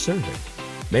delicious serving.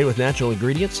 Made with natural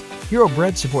ingredients, Hero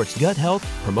Bread supports gut health,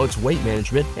 promotes weight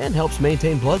management, and helps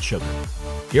maintain blood sugar.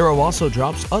 Hero also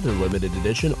drops other limited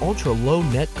edition ultra-low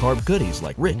net carb goodies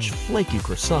like rich, flaky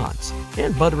croissants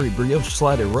and buttery brioche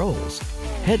slider rolls.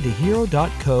 Head to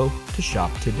hero.co to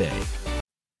shop today.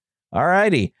 All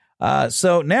righty.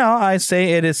 So now I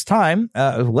say it is time.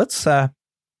 Let's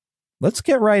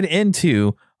get right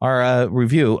into our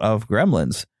review of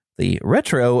Gremlins, the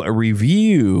retro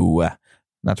review.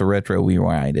 Not the retro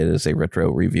rewind, it is a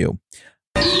retro review.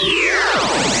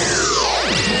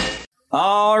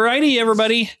 Alrighty,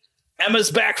 everybody. Emma's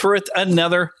back for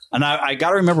another, and I got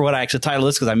to remember what I actually titled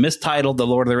this because I mistitled the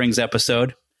Lord of the Rings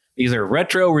episode. These are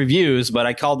retro reviews, but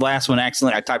I called last one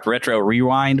accidentally. I typed retro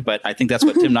rewind, but I think that's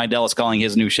what Tim Nidell is calling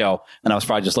his new show. And I was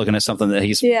probably just looking at something that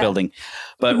he's building.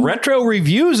 But retro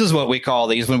reviews is what we call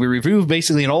these when we review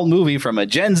basically an old movie from a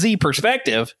Gen Z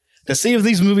perspective to see if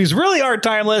these movies really are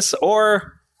timeless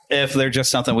or if they're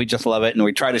just something we just love it and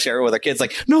we try to share it with our kids.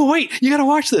 Like, no, wait, you got to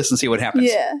watch this and see what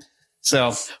happens. Yeah.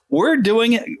 So we're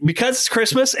doing it because it's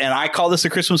Christmas, and I call this a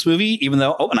Christmas movie, even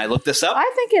though, and I looked this up.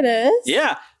 I think it is.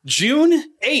 Yeah. June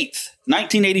 8th,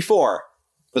 1984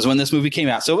 was when this movie came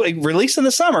out. So it released in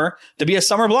the summer to be a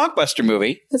summer blockbuster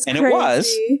movie. That's and crazy. It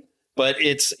was, but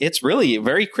it's really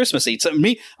very Christmassy. So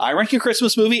I rank a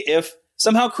Christmas movie if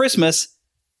somehow Christmas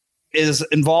is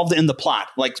involved in the plot.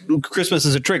 Like Christmas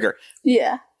is a trigger.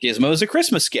 Yeah. Gizmo is a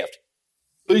Christmas gift.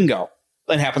 Bingo.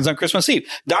 That happens on Christmas Eve.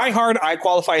 Die Hard, I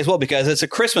qualify as well because it's a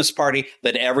Christmas party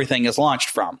that everything is launched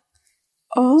from.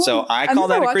 Oh, so I call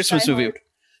that a Christmas movie.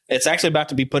 It's actually about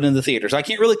to be put in the theaters. I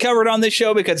can't really cover it on this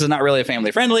show because it's not really a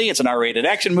family friendly. It's an R-rated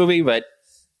action movie, but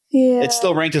it's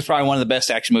still ranked as probably one of the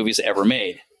best action movies ever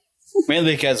made.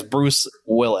 Mainly because Bruce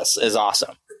Willis is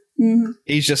awesome. Mm-hmm.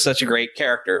 He's just such a great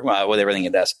character with everything he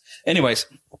does. Anyways,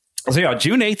 so yeah,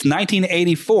 June 8th,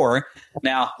 1984.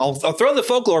 Now, I'll throw the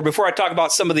folklore before I talk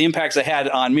about some of the impacts it had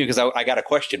on me because I got a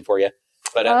question for you.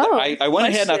 But I went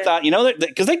ahead and I thought,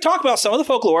 because they talk about some of the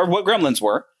folklore of what Gremlins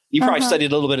were. You probably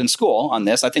studied a little bit in school on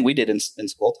this. I think we did in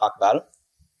school talk about it.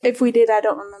 If we did, I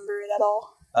don't remember it at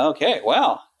all. Okay,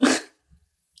 well,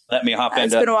 let me hop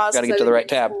into. Got to get to the right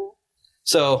tab.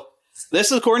 So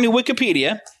this is according to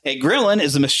Wikipedia. A gremlin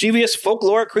is a mischievous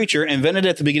folkloric creature invented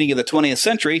at the beginning of the 20th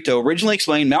century to originally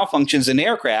explain malfunctions in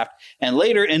aircraft and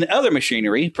later in other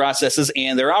machinery, processes,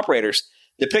 and their operators.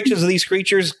 Depictions of these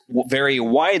creatures vary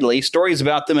widely. Stories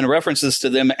about them and references to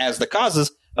them as the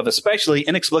causes of especially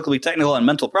inexplicably technical and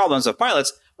mental problems of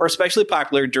pilots were especially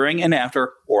popular during and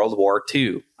after World War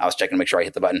II. I was checking to make sure I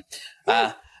hit the button.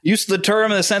 Use of the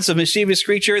term in the sense of mischievous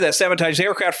creature that sabotaged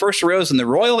aircraft first arose in the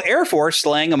Royal Air Force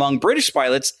slang among British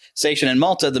pilots stationed in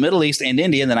Malta, the Middle East, and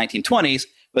India in the 1920s,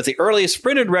 with the earliest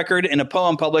printed record in a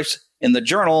poem published in the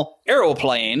journal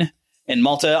Aeroplane in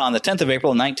Malta on the 10th of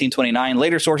April 1929.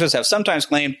 Later sources have sometimes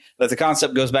claimed that the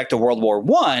concept goes back to World War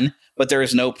I, but there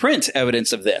is no print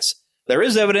evidence of this. There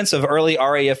is evidence of early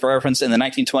RAF reference in the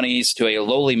 1920s to a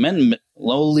lowly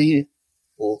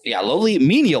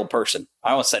menial person.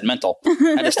 I almost said mental.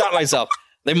 I just thought myself,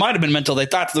 they might have been mental. They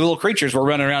thought the little creatures were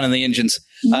running around in the engines.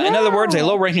 In other words, a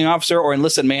low-ranking officer or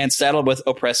enlisted man saddled with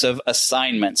oppressive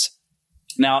assignments.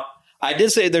 Now, I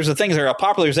did say there's a thing there, a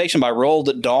popularization by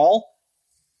Roald Dahl.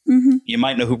 Mm-hmm. You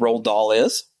might know who Roald Dahl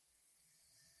is.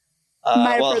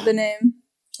 Might have heard the name.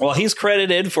 Well, he's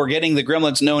credited for getting the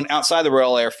Gremlins known outside the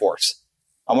Royal Air Force.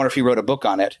 I wonder if he wrote a book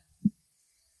on it.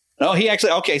 No, he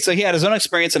actually, so he had his own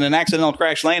experience in an accidental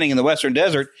crash landing in the Western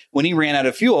Desert when he ran out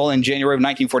of fuel in January of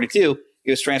 1942.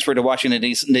 He was transferred to Washington,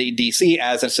 D.C.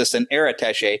 as an assistant air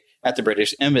attaché at the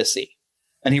British Embassy.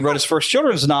 And he wrote his first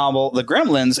children's novel, The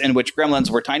Gremlins, in which gremlins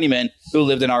were tiny men who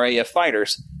lived in RAF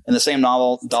fighters. In the same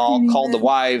novel, Dahl called the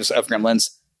wives of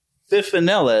gremlins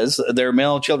Fiffinellas, their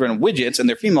male children Widgets, and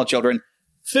their female children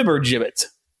Fibbergibbets.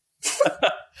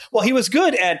 Well, he was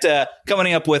good at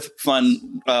coming up with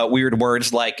fun, weird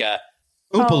words like Oompa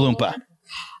Loompa.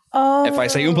 Oh. If I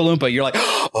say Oompa Loompa, you're like,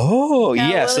 oh,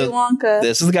 yeah. Willy Wonka.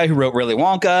 This is the guy who wrote Willy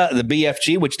Wonka, the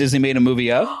BFG, which Disney made a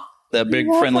movie of, the Big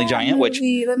Friendly Giant, which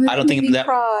I don't think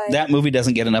that movie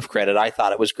doesn't get enough credit. I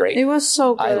thought it was great. It was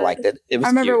so good. I liked it. It was I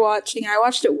remember cute. watching. I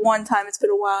watched it one time. It's been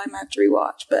a while. I might have to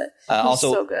rewatch, but it was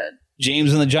also so good.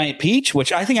 James and the Giant Peach,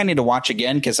 which I think I need to watch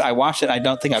again because I watched it. I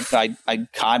don't think I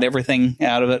caught everything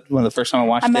out of it when the first time I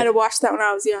watched it. I might have watched that when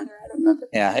I was younger. I don't remember.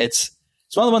 Yeah, it's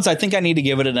one of the ones I think I need to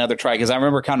give it another try because I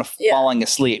remember kind of falling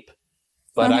asleep.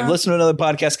 But I've listened to another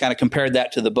podcast, kind of compared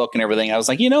that to the book and everything. I was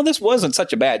like, this wasn't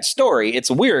such a bad story.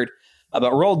 It's weird.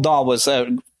 But Roald Dahl was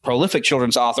a prolific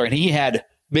children's author, and he had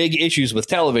big issues with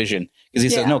television because he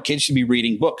said, no, kids should be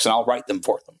reading books, and I'll write them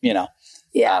for them,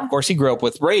 Yeah. Of course, he grew up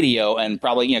with radio and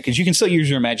probably, because you can still use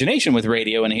your imagination with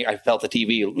radio. And I felt the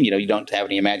TV, you don't have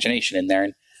any imagination in there.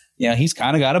 And, he's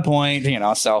kind of got a point,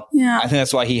 so I think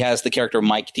that's why he has the character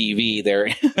Mike TV there.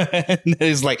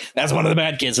 He's like, that's one of the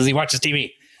bad kids as he watches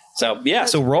TV. So,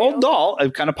 so Roald Dahl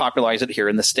kind of popularized it here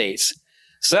in the States.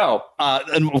 So,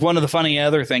 and one of the funny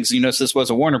other things, you notice this was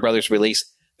a Warner Brothers release.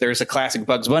 There's a classic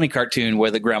Bugs Bunny cartoon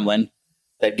with a gremlin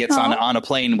that gets on a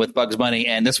plane with Bugs Bunny.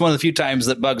 And it's one of the few times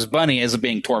that Bugs Bunny is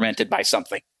being tormented by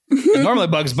something. And normally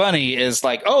Bugs Bunny is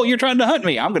like, oh, you're trying to hunt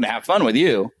me. I'm going to have fun with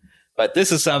you. But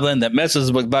this is something that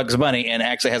messes with Bugs Bunny and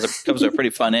actually comes to a pretty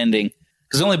fun ending.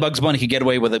 Because only Bugs Bunny could get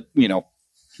away with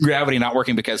gravity not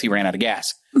working because he ran out of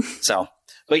gas. So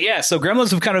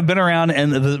Gremlins have kind of been around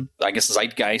and I guess the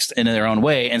zeitgeist in their own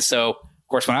way. And so, of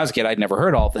course, when I was a kid, I'd never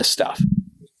heard all this stuff.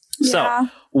 Yeah. So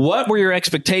what were your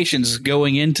expectations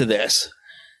going into this?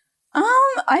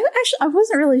 I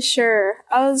wasn't really sure.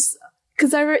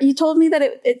 Because you told me that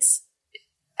it's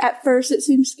at first it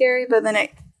seems scary, but then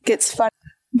it gets fun.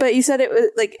 But you said it was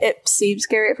like it seemed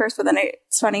scary at first, but then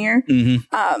it's funnier.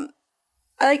 Mm-hmm.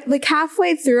 Like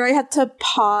halfway through, I had to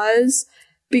pause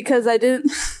because I did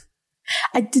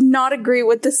not agree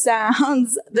with the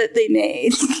sounds that they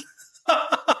made.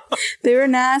 They were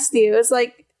nasty. It was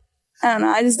like, I don't know.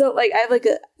 I just don't like. I have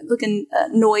like a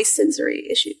noise sensory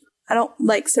issue. I don't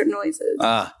like certain noises.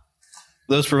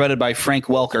 Those provided by Frank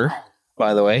Welker,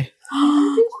 by the way.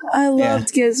 I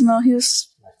loved Gizmo. He was.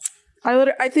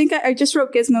 I think I just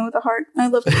wrote Gizmo with a heart. I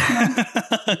love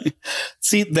Gizmo.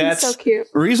 See, that's so cute.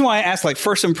 The reason why I asked, like,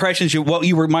 first impressions, what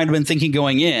you might have been thinking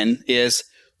going in is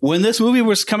when this movie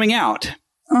was coming out.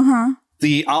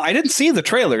 I didn't see the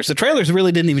trailers. The trailers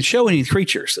really didn't even show any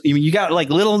creatures. I mean, you got like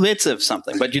little bits of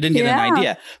something, but you didn't get an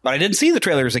idea. But I didn't see the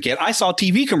trailers as a kid. I saw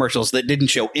TV commercials that didn't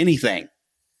show anything.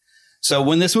 So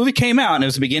when this movie came out, and it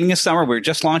was the beginning of summer, we were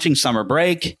just launching summer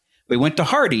break. We went to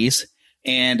Hardee's,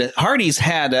 and Hardee's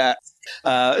had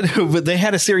they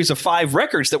had a series of 5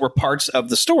 records that were parts of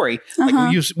the story.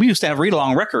 Like we used to have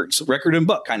read-along records, record and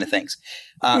book kind of things.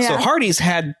 So Hardee's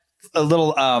had a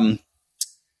little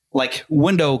like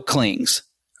window clings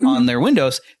on their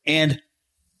windows, and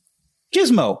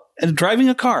Gizmo and driving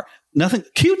a car, nothing,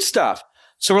 cute stuff.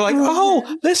 So we're like,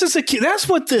 oh, this is that's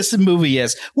what this movie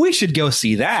is. We should go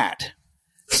see that.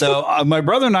 So my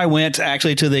brother and I went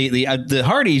actually to the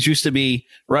Hardee's used to be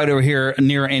right over here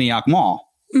near Antioch Mall.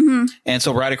 Mm-hmm. And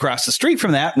so right across the street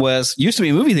from that used to be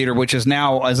a movie theater, which is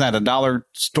now, is that a dollar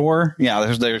store? Yeah,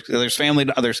 there's Family,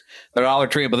 there's the Dollar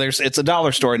Tree, but it's a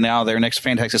dollar store now there next to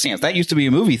Fantastic Sam's. That used to be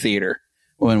a movie theater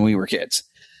when we were kids.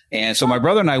 And so my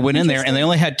brother and I went in there, and they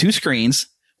only had 2 screens.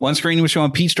 One screen was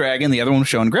showing Pete's Dragon, the other one was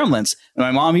showing Gremlins. And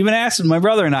my mom even asked my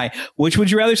brother and I, which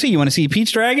would you rather see? You want to see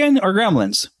Pete's Dragon or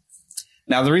Gremlins?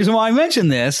 Now, the reason why I mentioned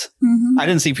this, I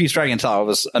didn't see Pete's Dragon until I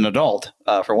was an adult,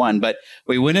 for one. But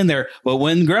we went in there. But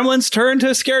when Gremlins turned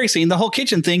to a scary scene, the whole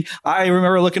kitchen thing, I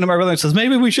remember looking at my brother and says,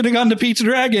 maybe we should have gone to Pete's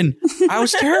Dragon. I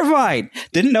was terrified.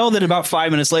 Didn't know that about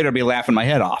 5 minutes later I'd be laughing my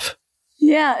head off.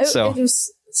 Yeah, it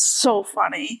was so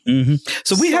funny. Mm-hmm.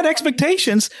 So we had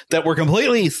expectations that were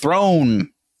completely thrown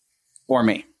for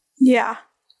me. Yeah.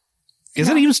 Because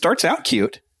it even starts out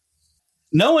cute.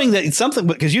 Knowing that it's something,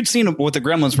 because you'd seen what the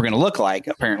Gremlins were going to look like,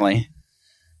 apparently.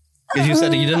 Because you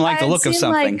said that you didn't like the look of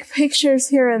something. Like pictures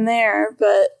here and there,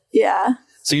 but yeah.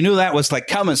 So you knew that was like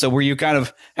coming. So were you kind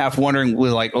of half wondering,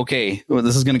 was like, okay, well,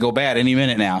 this is going to go bad any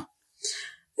minute now?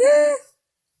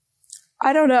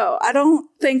 I don't know. I don't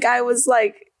think I was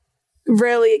like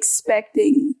really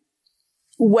expecting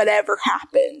whatever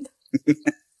happened.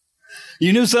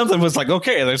 You knew something was like,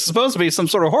 okay, there's supposed to be some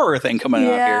sort of horror thing coming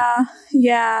out here.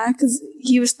 Yeah, because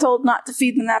he was told not to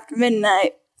feed them after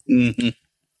midnight. Mm-hmm.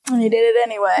 And he did it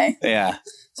anyway. Yeah.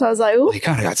 So I was like, ooh. Well, he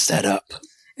kind of got set up.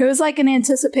 It was like an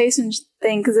anticipation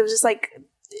thing, because it was just like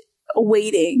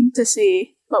waiting to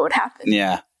see what would happen.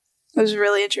 Yeah. It was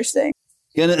really interesting.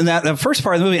 Yeah, and that the first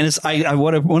part of the movie, and it's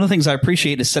one of the things I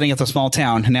appreciate is setting up the small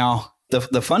town. Now,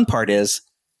 the fun part is,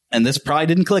 and this probably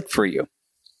didn't click for you.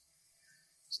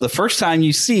 The first time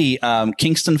you see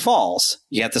Kingston Falls,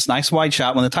 you got this nice wide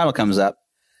shot when the title comes up.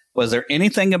 Was there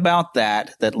anything about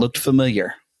that looked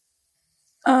familiar?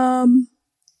 No.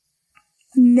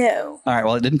 All right,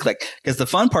 well, it didn't click. Because the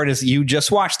fun part is you just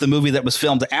watched the movie that was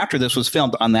filmed after this was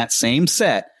filmed on that same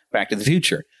set, Back to the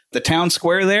Future. The town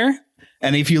square there,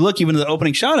 and if you look even at the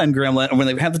opening shot on Gremlin, when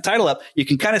they have the title up, you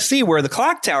can kind of see where the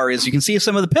clock tower is. You can see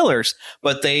some of the pillars,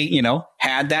 but they,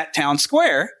 had that town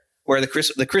square where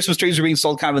the Christmas trees are being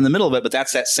sold kind of in the middle of it, but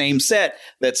that's that same set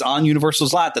that's on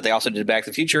Universal's lot that they also did Back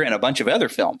to the Future and a bunch of other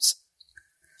films.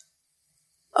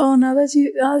 Oh, now that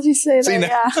you say that,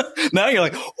 yeah. Now you're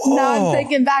like, oh. Now I'm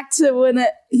thinking back to when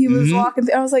he was walking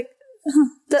through. I was like,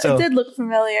 it did look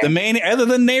familiar. Other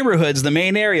than neighborhoods, the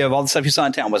main area of all the stuff you saw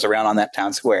in town was around on that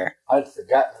town square. I'd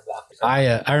forgotten about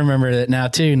it. I remember that now,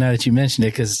 too, now that you mentioned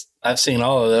it, because I've seen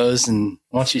all of those. And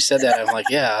once you said that, I'm like,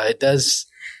 yeah, it does.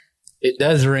 It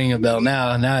does ring a bell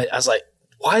now. Now I was like,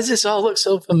 why does this all look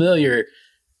so familiar?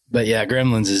 But yeah,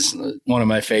 Gremlins is one of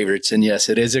my favorites. And yes,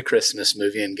 it is a Christmas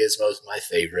movie, and Gizmo's my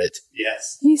favorite.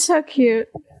 Yes. He's so cute.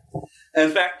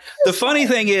 In fact, the funny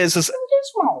thing is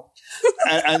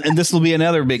and this will be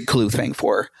another big clue thing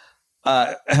for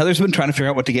her. Heather's been trying to figure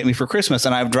out what to get me for Christmas,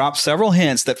 and I've dropped several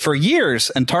hints that for years,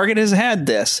 and Target has had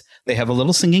this, they have a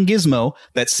little singing Gizmo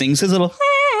that sings his little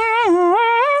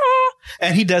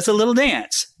and he does a little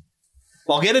dance.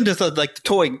 Well, I'll get into the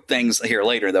toy things here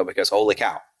later, though, because holy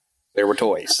cow, there were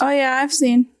toys. Oh, yeah, I've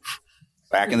seen.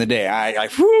 Back in the day,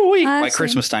 by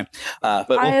Christmas time.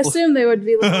 But I assume they would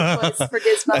be little toys for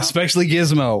Gizmo. Especially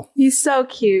Gizmo. He's so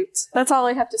cute. That's all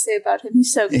I have to say about him.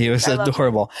 He's so cute. He was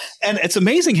adorable. And it's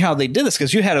amazing how they did this,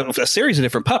 because you had a series of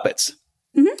different puppets.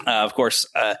 Mm-hmm. Of course,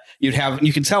 you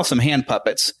can tell some hand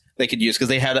puppets they could use, because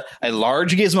they had a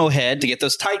large Gizmo head to get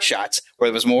those tight shots where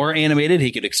it was more animated.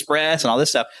 He could express and all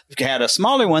this stuff. You had a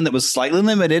smaller one that was slightly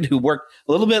limited, who worked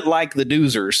a little bit like the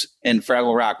Doozers in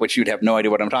Fraggle Rock, which you'd have no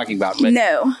idea what I'm talking about. But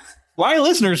no. My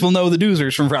listeners will know the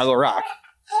Doozers from Fraggle Rock.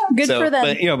 Good for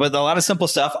them. But a lot of simple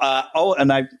stuff.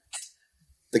 The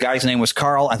guy's name was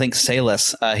Carl, I think,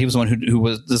 Salas. He was the one who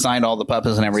was designed all the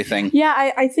puppets and everything.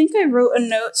 Yeah, I think I wrote a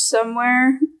note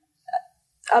somewhere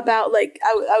about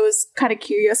I was kind of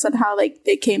curious on how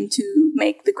they came to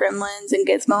make the Gremlins and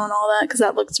Gizmo and all that, because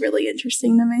that looks really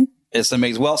interesting to me. It's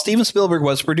amazing. Well, Steven Spielberg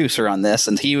was producer on this,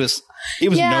 and he was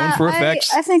known for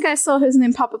effects. I think I saw his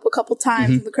name pop up a couple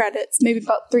times in the credits, maybe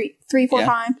about three, 4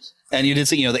 times. And you did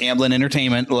see, the Amblin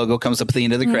Entertainment logo comes up at the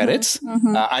end of the credits.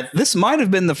 Mm-hmm. This might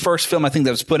have been the first film I think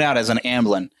that was put out as an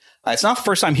Amblin. It's not the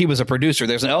first time he was a producer.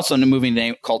 There's also a movie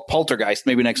name called Poltergeist,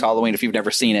 maybe next Halloween if you've never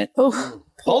seen it. Oh,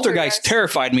 Poltergeist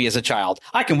terrified me as a child.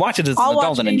 I can watch it as an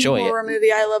adult and enjoy it. Horror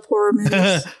movie. I love horror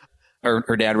movies.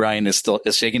 Her dad Ryan is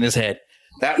shaking his head.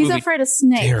 He's afraid of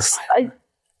snakes.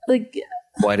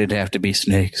 Why did it have to be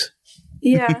snakes?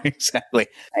 Yeah, exactly.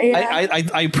 Yeah.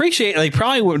 I appreciate they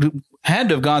probably had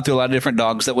to have gone through a lot of different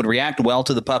dogs that would react well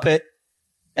to the puppet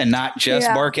and not just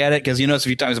bark at it. Because you notice a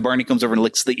few times Barney comes over and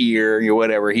licks the ear or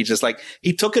whatever. He just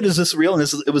he took it as this real,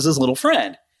 and it was his little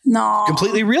friend. No,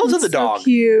 completely real to the dog. So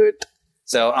cute.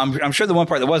 So I'm sure the one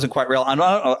part that wasn't quite real.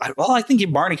 I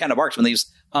think Barney kind of barks when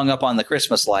he's hung up on the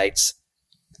Christmas lights,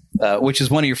 which is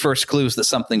one of your first clues that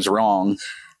something's wrong.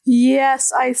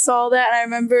 Yes, I saw that, and I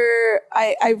remember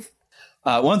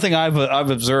one thing I've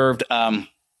observed, and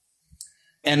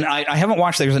I haven't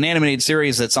watched. There's an animated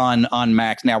series that's on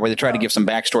Max now where they try to give some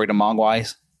backstory to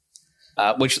Mogwais.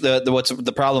 Which what's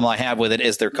the problem I have with it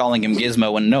is they're calling him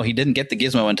Gizmo, and no, he didn't get the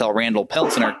Gizmo until Randall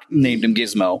Peltzner named him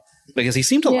Gizmo, because he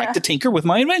seemed to like to tinker with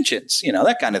my inventions,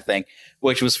 that kind of thing,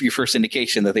 which was your first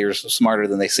indication that they were smarter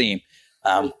than they seem.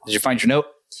 Did you find your note?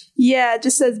 Yeah, it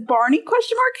just says Barney ?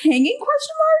 Hanging ?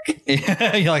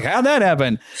 Yeah, you're like, how'd that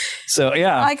happen? So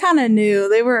yeah, I kind of knew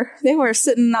they were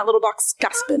sitting in that little box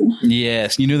gossiping.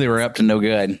 Yes, you knew they were up to no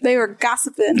good. They were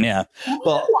gossiping. Yeah.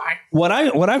 Well, what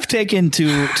I've taken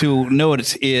to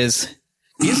notice is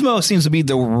Gizmo seems to be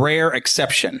the rare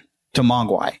exception to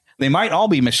Mogwai. They might all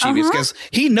be mischievous because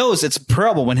he knows it's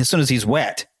trouble as soon as he's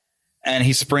wet. And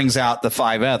he springs out the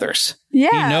 5 others.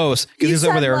 Yeah. He knows because he's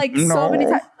over there. So many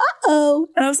times. Uh-oh.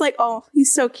 And I was like, oh,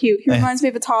 he's so cute. He reminds me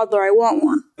of a toddler. I want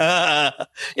one.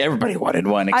 Everybody wanted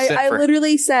one. Except I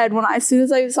literally said, as soon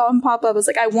as I saw him pop up, I was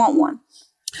like, I want one.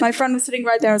 My friend was sitting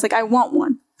right there. I was like, I want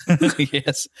one.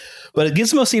 Yes. But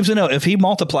Gizmo seems to know if he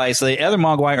multiplies, the other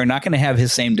Mogwai are not going to have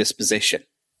his same disposition.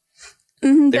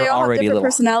 Mm-hmm. They all have different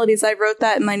personalities. I wrote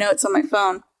that in my notes on my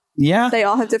phone. Yeah. They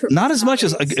all have different Not as much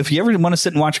as if you ever want to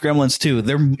sit and watch Gremlins 2,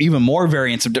 there are even more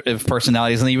variants of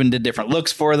personalities, and they even did different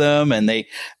looks for them. And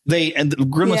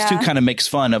Gremlins 2 kind of makes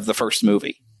fun of the first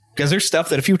movie because there's stuff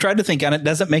that if you tried to think on it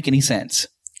doesn't make any sense.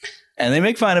 And they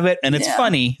make fun of it, and it's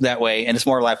funny that way, and it's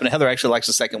more life. And Heather actually likes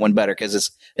the second one better because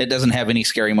it doesn't have any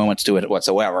scary moments to it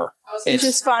whatsoever. It's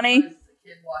just funny.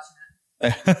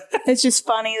 It's just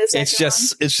funny. It's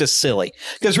just silly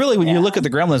because really when you look at the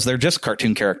Gremlins, they're just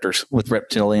cartoon characters with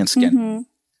reptilian skin,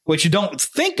 which you don't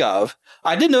think of.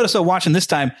 I did notice though watching this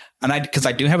time, and because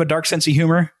I do have a dark sense of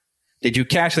humor. Did you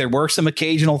catch there were some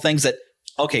occasional things that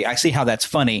I see how that's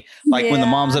funny, like when the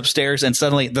mom's upstairs and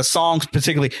suddenly the songs,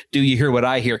 particularly "Do You Hear What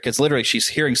I Hear?" Because literally she's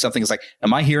hearing something. It's like,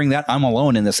 am I hearing that? I'm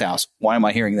alone in this house. Why am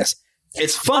I hearing this?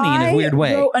 It's funny in a weird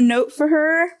way. I wrote a note for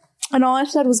her, and all I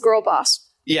said was "girl boss."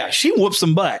 Yeah, she whoops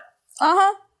some butt.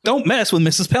 Don't mess with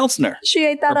Mrs. Peltzner. She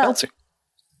ate that up.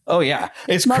 Oh, yeah.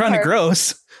 It's kind of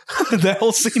gross. That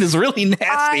whole scene is really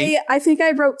nasty. I think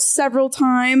I wrote several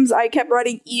times. I kept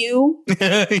writing "ew."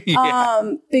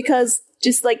 Because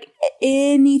just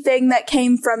anything that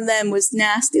came from them was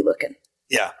nasty looking.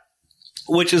 Yeah.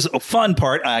 Which is a fun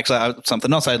part. Actually,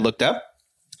 something else I had looked up.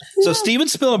 So Steven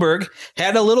Spielberg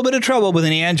had a little bit of trouble with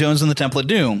Indiana Jones and the Temple of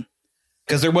Doom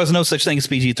because there was no such thing as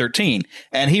PG-13.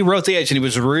 And he wrote the edge, and he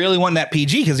was really wanting that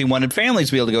PG because he wanted families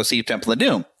to be able to go see Temple of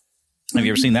Doom. Have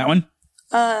you ever seen that one?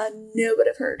 No, but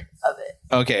I've heard of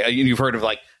it. Okay, you've heard of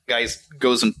like guys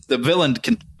goes and the villain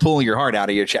can pull your heart out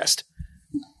of your chest.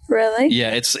 Really?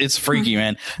 Yeah, it's freaky,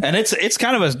 man, and it's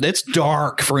kind of it's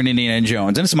dark for an Indiana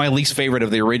Jones, and it's my least favorite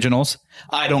of the originals.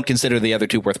 I don't consider the other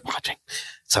two worth watching,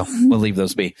 so we'll leave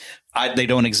those be. They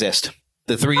don't exist.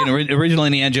 The three original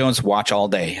Indiana Jones, watch all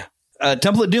day.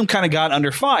 Temple of Doom kind of got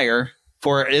under fire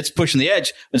for its pushing the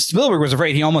edge, but Spielberg was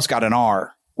afraid he almost got an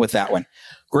R with that one.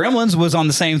 Gremlins was on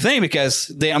the same thing because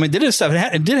they did stuff.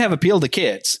 It did have appeal to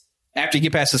kids. After you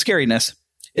get past the scariness,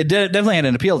 it definitely had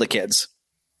an appeal to kids.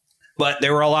 But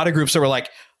there were a lot of groups that were like,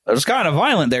 it was kind of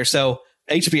violent there. So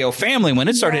HBO Family, when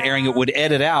it started airing, it would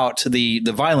edit out the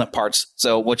violent parts.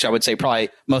 So, which I would say probably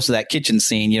most of that kitchen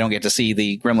scene, you don't get to see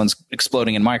the gremlins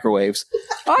exploding in microwaves.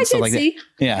 Oh, I did see.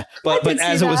 Yeah. But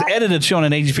as it was edited, shown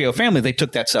on HBO Family, they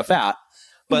took that stuff out.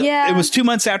 But it was 2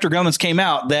 months after Gremlins came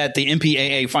out that the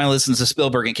MPAA finally listened to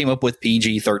Spielberg and came up with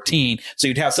PG-13. So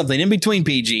you'd have something in between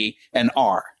PG and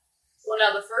R. Well,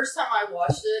 now, the first time I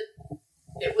watched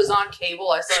it was on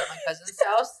cable. I saw it at my cousin's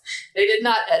house. They did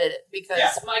not edit it because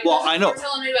my cousins were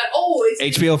telling me about,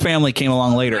 it's HBO Family came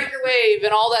along later. Microwave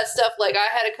and all that stuff. Like, I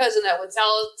had a cousin that would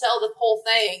tell the whole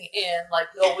thing, and, like,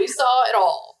 nobody saw it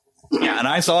all. Yeah, and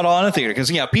I saw it all in the theater because,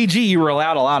 PG, you were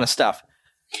allowed a lot of stuff.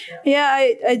 Yeah,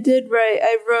 I did write.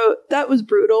 I wrote, that was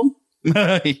brutal.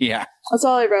 Yeah. That's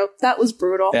all I wrote. That was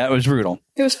brutal. That was brutal.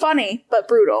 It was funny, but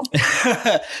brutal.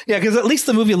 Yeah, because at least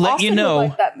the movie let you know.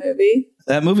 Like that movie.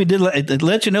 That movie did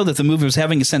let you know that the movie was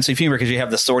having a sense of humor because you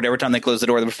have the sword. Every time they close the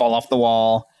door, they would fall off the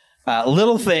wall.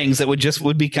 Little things that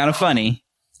would be kind of funny.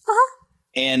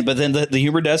 Uh-huh. But then the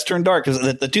humor does turn dark because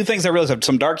the two things I realized have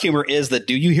some dark humor is that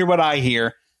do you hear what I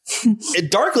hear?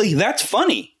 Darkly, that's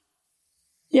funny.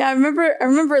 Yeah, I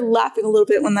remember laughing a little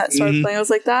bit when that started playing. I was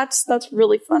like, that's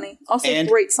really funny. Also, a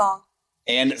great song.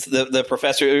 And the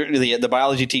professor, the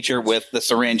biology teacher with the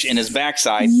syringe in his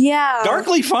backside. Yeah.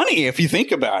 Darkly funny if you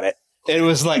think about it. It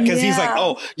was like, because he's like,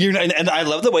 and I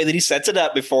love the way that he sets it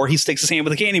up before he sticks his hand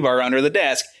with a candy bar under the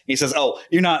desk. He says,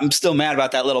 you're not still mad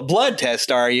about that little blood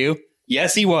test, are you?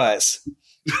 Yes, he was.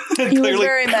 He was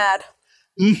very mad.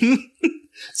 Mm-hmm.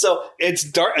 So it's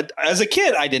dark. As a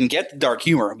kid, I didn't get the dark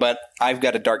humor, but I've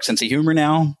got a dark sense of humor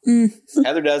now.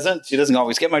 Heather doesn't. She doesn't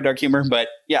always get my dark humor, but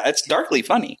yeah, it's darkly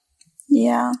funny.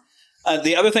 Yeah.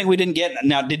 The other thing we didn't get.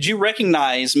 Now, did you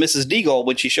recognize Mrs. Deagle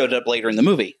when she showed up later in the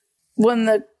movie? When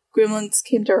the Gremlins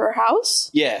came to her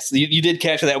house? Yes. You did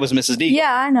catch that was Mrs. Deagle.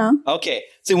 Yeah, I know. Okay.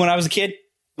 See, when I was a kid,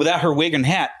 without her wig and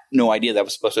hat, no idea that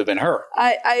was supposed to have been her.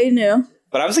 I knew.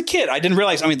 But I was a kid. I didn't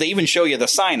realize. I mean, they even show you the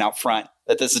sign out front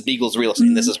that this is Deagle's real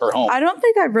estate. This is her home. I don't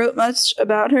think I wrote much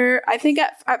about her. I think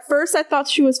at first I thought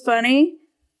she was funny,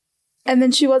 and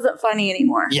then she wasn't funny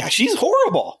anymore. Yeah, she's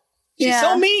horrible. She's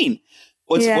so mean.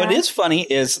 What is funny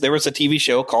is there was a TV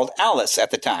show called Alice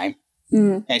at the time,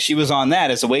 and she was on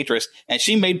that as a waitress, and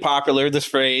she made popular this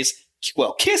phrase,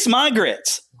 well, kiss my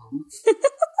grits.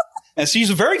 And she's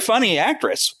a very funny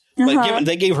actress. But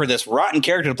they gave her this rotten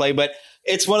character to play, but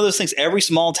it's one of those things. Every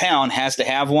small town has to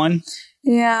have one.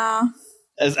 Yeah.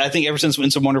 I think ever since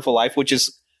It's a Wonderful Life, which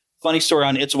is funny story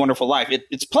on It's a Wonderful Life.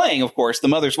 It's playing, of course. The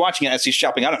mother's watching it as she's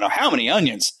shopping. I don't know how many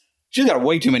onions. She's got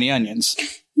way too many onions.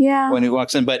 Yeah. When he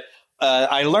walks in. But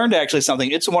I learned actually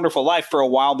something. It's a Wonderful Life for a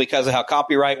while because of how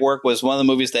copyright work was one of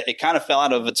the movies that it kind of fell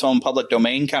out of its own public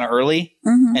domain kind of early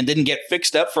and didn't get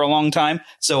fixed up for a long time.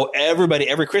 So everybody,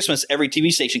 every Christmas, every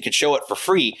TV station could show it for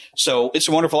free. So It's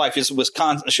a Wonderful Life was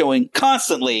showing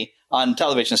constantly on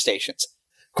television stations.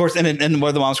 Of course, and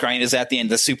where the mom's crying is at the end,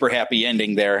 the super happy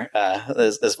ending there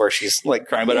is where she's like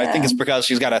crying. But I think it's because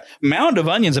she's got a mound of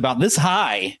onions about this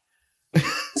high.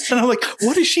 And I'm like,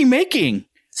 what is she making?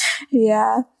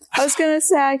 Yeah. I was gonna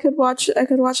say I could watch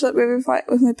that movie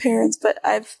with my parents, but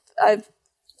I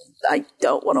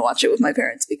don't want to watch it with my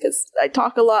parents because I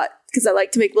talk a lot because I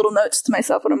like to make little notes to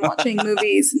myself when I'm watching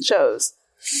movies and shows.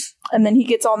 And then he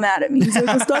gets all mad at me. He's like,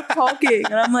 well, stop talking.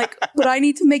 And I'm like, but I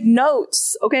need to make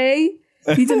notes, okay?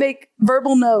 I need to make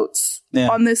verbal notes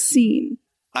on this scene.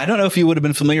 I don't know if you would have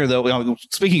been familiar, though.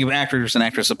 Speaking of actors and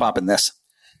actresses that pop in this,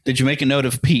 did you make a note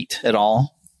of Pete at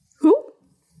all? Who?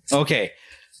 Okay.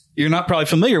 You're not probably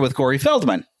familiar with Corey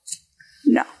Feldman.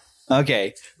 No.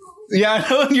 Okay. Yeah, I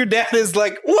know your dad is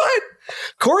like, what?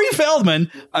 Corey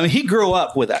Feldman, I mean, he grew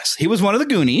up with us. He was one of the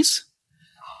Goonies.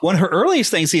 One of her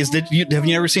earliest things is, have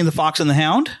you ever seen The Fox and the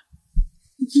Hound?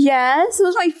 Yes, it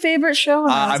was my favorite show.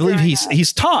 I believe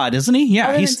he's Todd, isn't he?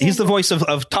 Yeah, he's the voice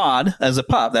of Todd as a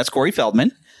pup. That's Corey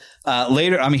Feldman.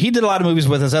 Later, I mean, he did a lot of movies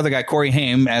with his other guy, Corey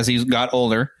Haim, as he got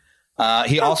older.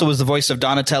 He also was the voice of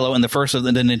Donatello in the first of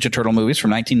the Ninja Turtle movies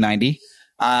from 1990.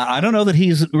 I don't know that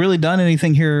he's really done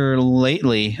anything here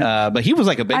lately, but he was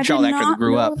like a big child actor that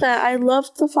grew up. I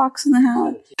loved The Fox and the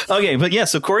Hound. Okay, but yeah,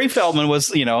 so Corey Feldman was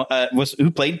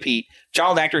who played Pete,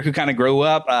 child actor who kind of grew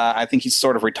up. I think he's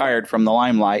sort of retired from the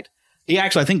limelight. He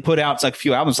actually, I think, put out like a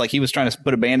few albums. Like he was trying to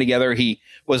put a band together. He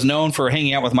was known for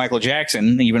hanging out with Michael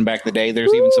Jackson, even back in the day.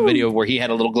 There's even some video where he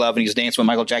had a little glove and he's dancing with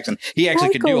Michael Jackson. He actually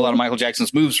could do a lot of Michael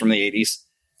Jackson's moves from the 80s.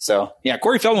 So yeah,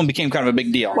 Corey Feldman became kind of a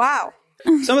big deal. Wow.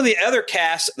 Some of the other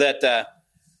casts that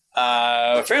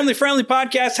family-friendly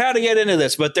podcast, how to get into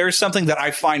this, but there's something that I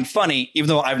find funny, even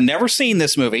though I've never seen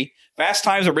this movie, Fast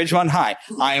Times at Ridgemont High.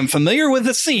 I am familiar with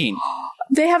the scene.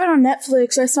 They have it on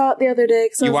Netflix. I saw it the other day.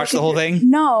 You watched the whole thing?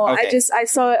 No, okay. I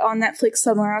saw it on Netflix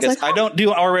somewhere. I was like, I don't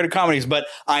do R-rated comedies, but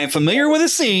I am familiar with a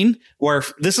scene where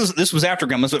this was after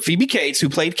Gremlins, but Phoebe Cates, who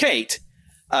played Kate,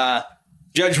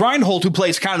 Judge Reinhold, who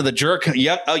plays kind of the jerk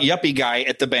yuppie guy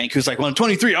at the bank, who's like, well, I'm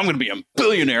 23, I'm going to be a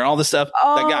billionaire, all this stuff.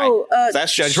 That guy.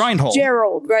 That's Judge Reinhold.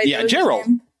 Gerald, right? Yeah, Gerald.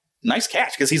 Nice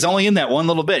catch, because he's only in that one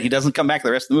little bit. He doesn't come back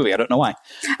the rest of the movie. I don't know why.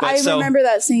 I remember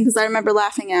that scene because I remember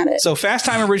laughing at it. So Fast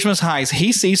Time at Ridgemont High,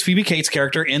 he sees Phoebe Cates'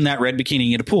 character in that red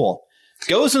bikini in a pool.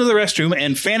 Goes into the restroom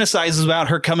and fantasizes about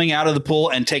her coming out of the pool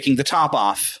and taking the top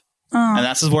off. And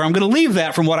that's where I'm going to leave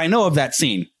that from what I know of that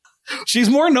scene. She's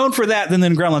more known for that than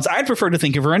in Gremlins. I'd prefer to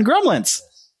think of her in Gremlins.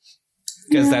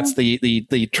 Because that's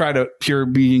the try to pure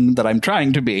being that I'm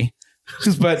trying to be.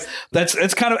 But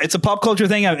it's a pop culture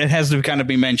thing. It has to kind of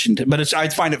be mentioned. But I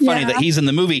find it funny that he's in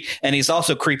the movie and he's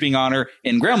also creeping on her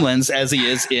in Gremlins as he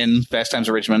is in Fast Times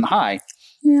at Ridgemont High.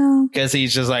 Yeah. Because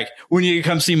he's just like, when you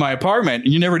come see my apartment,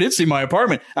 and you never did see my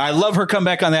apartment. I love her come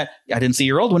back on that. I didn't see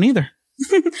your old one either.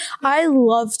 I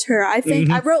loved her. I think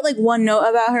I wrote like one note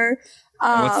about her.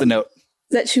 What's the note?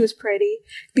 That she was pretty,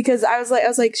 because I was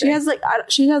like, she has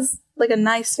like a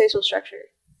nice facial structure.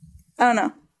 I don't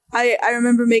know. I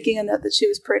remember making a note that she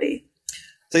was pretty.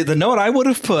 See, the note I would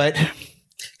have put,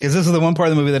 because this is the one part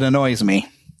of the movie that annoys me.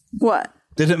 What?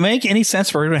 Did it make any sense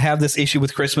for her to have this issue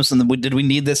with Christmas? And did we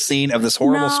need this scene of this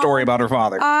horrible story about her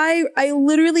father?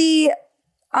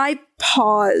 I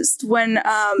paused when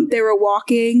they were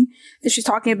walking and she's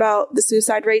talking about the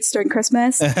suicide rates during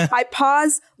Christmas. I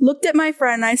paused, looked at my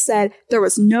friend, and I said, there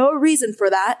was no reason for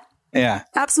that. Yeah.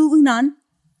 Absolutely none.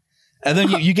 And then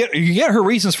you get her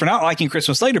reasons for not liking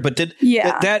Christmas later, but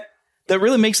that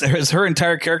really makes her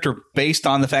entire character based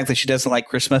on the fact that she doesn't like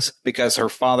Christmas because her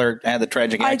father had the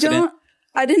tragic accident?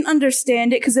 I didn't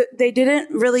understand it because they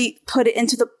didn't really put it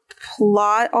into the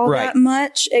plot that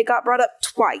much. It got brought up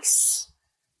twice.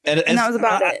 And that was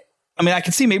about it. I mean, I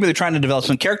can see maybe they're trying to develop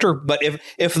some character, but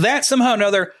if that somehow or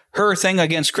another, her thing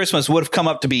against Christmas would have come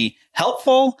up to be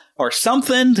helpful or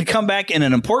something to come back in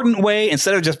an important way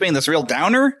instead of just being this real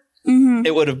downer,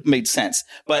 it would have made sense.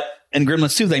 But in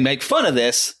Gremlins 2, they make fun of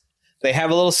this. They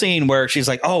have a little scene where she's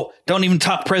like, oh, don't even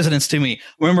talk presidents to me.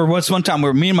 Remember one time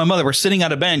where me and my mother were sitting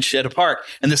on a bench at a park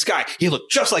and this guy, he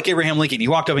looked just like Abraham Lincoln. He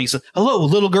walked up and he said, hello,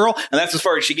 little girl. And that's as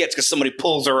far as she gets because somebody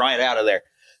pulls her right out of there.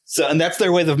 So, and that's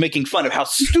their way of making fun of how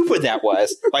stupid that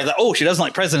was. Like, she doesn't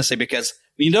like presidency because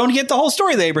you don't get the whole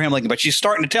story of Abraham Lincoln, but she's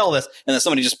starting to tell this and then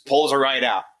somebody just pulls her right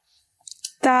out.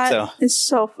 That is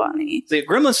so funny. The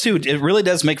Gremlins 2, it really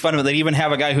does make fun of it. They even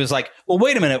have a guy who's like, well,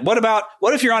 wait a minute. What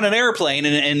if you're on an airplane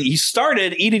and he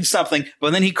started eating something,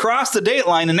 but then he crossed the date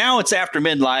line and now it's after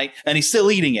midnight and he's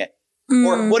still eating it?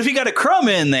 Or what if he got a crumb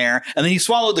in there and then he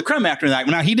swallowed the crumb after that?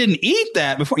 Now, he didn't eat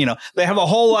that before. They have a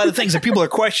whole lot of things that people are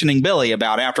questioning Billy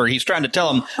about after he's trying to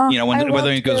tell him,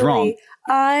 whether it goes wrong.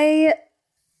 I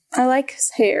like his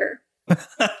hair.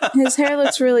 His hair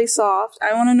looks really soft.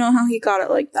 I want to know how he got it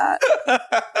like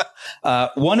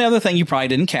that. One other thing you probably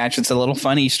didn't catch, it's a little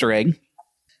fun Easter egg,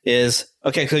 is,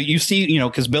 okay, so you see,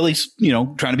 because Billy's,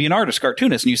 trying to be an artist,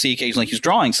 cartoonist, and you see occasionally he's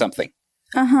drawing something.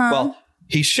 Well,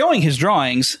 he's showing his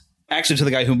drawings actually to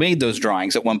the guy who made those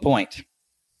drawings at one point.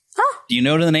 Do you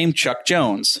know the name Chuck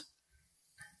Jones?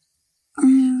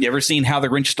 You ever seen How the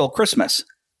Grinch Stole Christmas?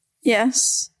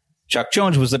 Yes. Chuck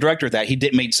Jones was the director of that. He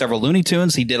made several Looney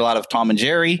Tunes. He did a lot of Tom and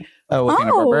Jerry with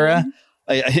Hanna-Barbera.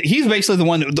 He's basically the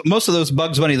one, most of those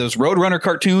Bugs Bunny, those Roadrunner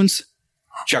cartoons,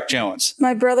 Chuck Jones.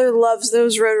 My brother loves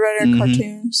those Roadrunner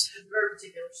cartoons.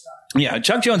 Yeah,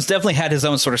 Chuck Jones definitely had his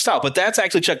own sort of style, but that's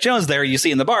actually Chuck Jones there you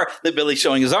see in the bar that Billy's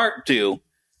showing his art to.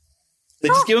 They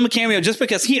just give him a cameo just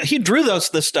because he drew the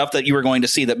stuff that you were going to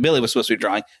see that Billy was supposed to be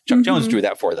drawing. Chuck Jones drew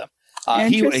that for them.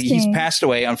 He's passed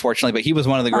away, unfortunately, but he was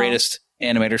one of the greatest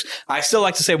animators. I still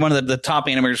like to say one of the top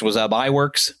animators was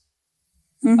Iwerks.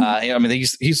 I mean,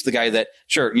 he's the guy that,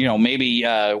 sure, maybe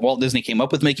Walt Disney came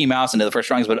up with Mickey Mouse and did the first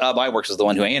drawings, but Iwerks is the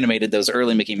one who animated those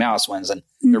early Mickey Mouse ones, and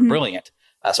they're brilliant.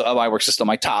 So Iwerks is still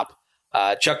my top.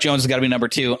 Chuck Jones has got to be number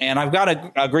 2. And I've got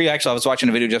to agree, actually, I was watching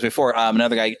a video just before,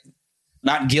 another guy,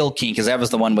 not Gil Keane, because that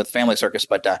was the one with Family Circus,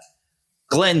 but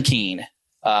Glenn Keane,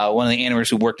 one of the animators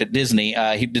who worked at Disney.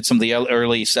 He did some of the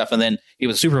early stuff, and then he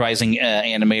was supervising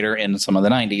animator in some of the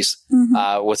 90s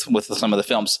with some of the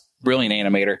films. Brilliant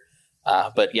animator.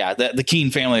 But yeah, the Keane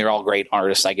family are all great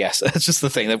artists, I guess. That's just the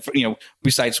thing that,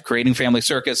 besides creating Family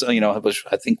Circus,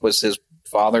 I think was his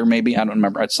father, maybe. I don't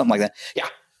remember. It's something like that. Yeah.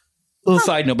 Little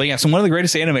side note, but yeah, so one of the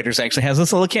greatest animators actually has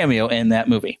this little cameo in that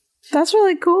movie. That's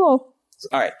really cool.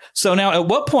 All right. So now at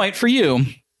what point for you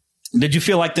did you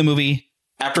feel like the movie,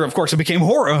 after, of course, it became a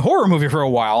horror movie for a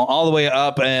while, all the way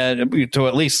up to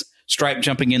at least Stripe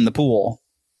jumping in the pool?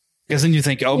 Because then you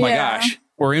think, oh my gosh,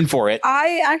 we're in for it.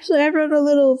 I wrote a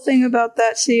little thing about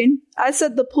that scene. I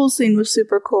said the pool scene was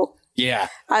super cool. Yeah.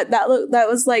 That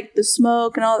was like the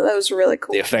smoke and all that was really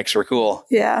cool. The effects were cool.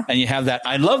 Yeah. And you have that.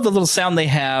 I love the little sound they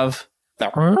have.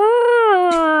 That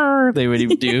they would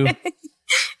even do.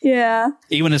 Yeah.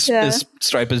 Even as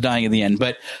Stripe is dying at the end.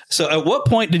 But so at what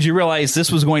point did you realize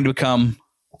this was going to become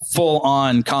full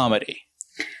on comedy?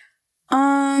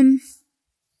 What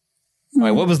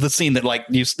was the scene that like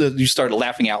you started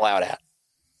laughing out loud at?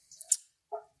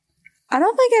 I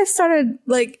don't think I started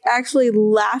like actually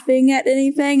laughing at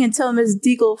anything until Ms.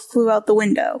 Deagle flew out the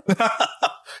window.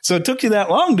 So it took you that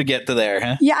long to get to there,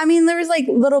 huh? Yeah, I mean there was like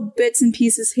little bits and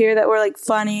pieces here that were like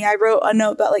funny. I wrote a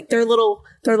note about like their little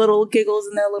giggles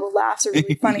and their little laughs are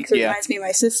really funny because it reminds me of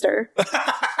my sister.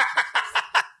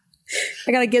 I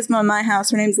got a gizmo in my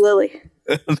house. Her name's Lily.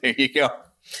 There you go.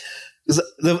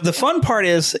 The fun part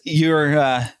is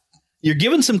you're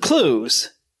given some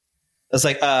clues. It's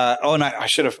like, and I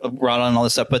should have brought on all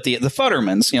this stuff, but the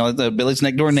Futtermans, the Billy's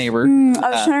next door neighbor. I was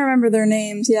trying to remember their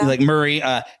names. Yeah. Like Murray,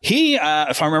 he,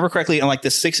 if I remember correctly, in like the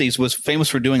 60s was famous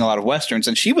for doing a lot of Westerns,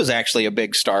 and she was actually a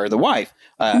big star, the wife,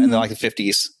 in the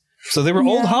 50s. So they were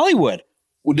old Hollywood.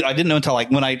 I didn't know until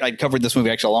like when I covered this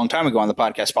movie actually a long time ago on the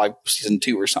podcast, probably season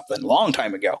 2 or something, a long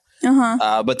time ago.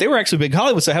 But they were actually big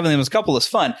Hollywood, so having them as a couple is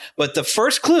fun. But the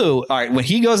first clue, all right, when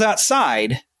he goes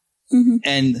outside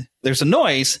and there's a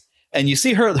noise, and you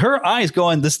see her eyes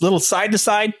going this little side to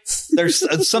side.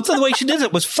 There's something the way she did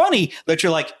it was funny that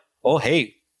you're like, oh,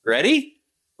 hey, ready?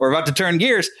 We're about to turn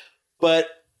gears. But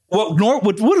what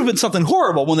would have been something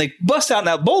horrible when they bust out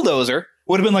that bulldozer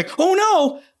would have been like, oh,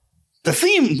 no. The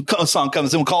theme song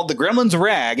comes in called The Gremlins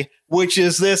Rag, which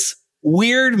is this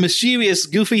weird, mischievous,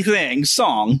 goofy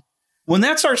song. When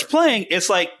that starts playing, it's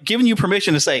like giving you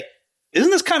permission to say,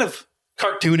 isn't this kind of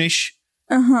cartoonish?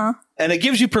 And it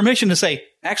gives you permission to say,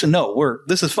 actually, no,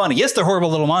 this is funny. Yes, they're horrible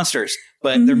little monsters,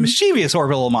 but they're mischievous,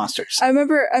 horrible little monsters. I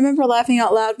remember laughing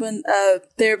out loud when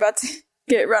they're about to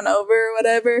get run over or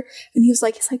whatever. And he's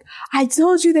like, I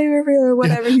told you they were real or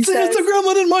whatever he said. There's the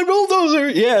gremlin in my bulldozer.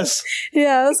 Yes.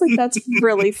 Yeah, I was like, that's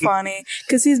really funny.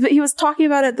 Because he was talking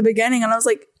about it at the beginning, and I was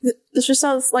like, this just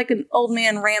sounds like an old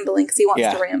man rambling because he wants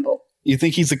to ramble. You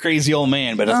think he's a crazy old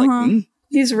man, but it's like,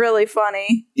 he's really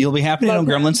funny. You'll be happy to know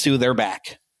Gremlins 2, they're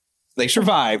back. They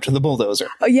survived the bulldozer.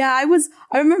 Oh, yeah, I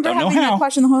remember having that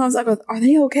question the whole time. I was like, are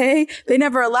they okay? They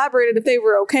never elaborated if they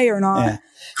were okay or not.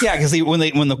 Yeah, because when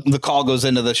the call goes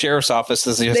into the sheriff's office,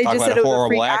 they just talk about a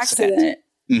horrible accident.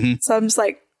 So I'm just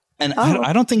like, and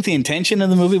I don't think the intention of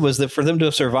the movie was for them to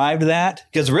have survived that,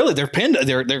 because really they're pinned.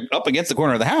 They're up against the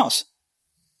corner of the house.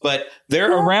 But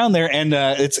they're around there, and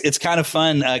it's kind of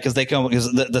fun because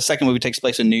the second movie takes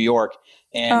place in New York,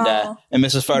 and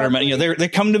Mrs. Futterman, they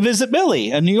come to visit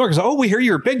Billy in New York. So, we hear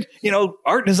you're a big,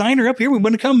 art designer up here. We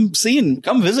want to come see and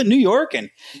come visit New York, and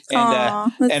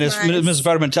as Mrs.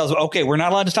 Futterman tells them, okay, we're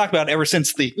not allowed to talk about it ever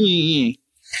since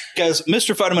because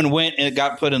Mr. Futterman went and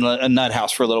got put in a nut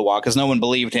house for a little while because no one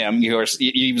believed him. You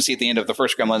even see at the end of the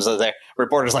first Gremlins, the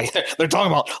reporters like they're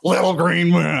talking about little green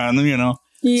man,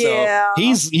 Yeah. So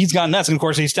he's gone nuts, and of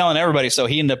course he's telling everybody. So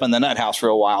he ended up in the nut house for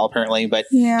a while, apparently. But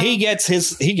he gets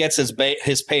his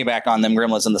payback on them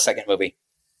Gremlins in the second movie.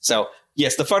 So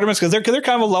yes, the Futtermans, because they're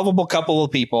kind of a lovable couple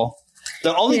of people.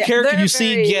 The only character you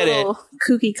see get it,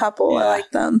 kooky couple. I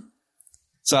like them.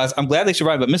 So I'm glad they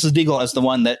survived, but Mrs. Deagle is the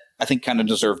one that I think kind of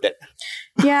deserved it.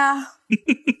 Yeah,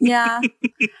 yeah.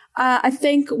 I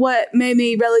think what made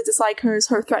me really dislike her is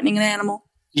her threatening an animal.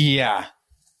 Yeah,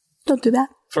 don't do that.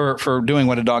 For doing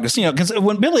what a dog is, because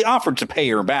when Billy offered to pay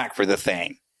her back for the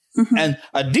thing, and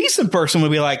a decent person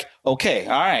would be like, okay,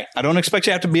 all right, I don't expect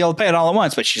you to have to be able to pay it all at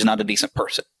once, but she's not a decent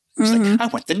person. She's like, I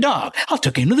want the dog. I'll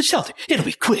take him to the shelter. It'll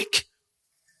be quick.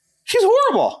 She's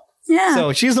horrible. Yeah.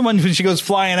 So she's the one when she goes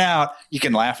flying out. You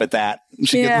can laugh at that.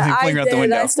 She gets fling her out the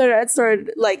window. I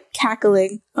started like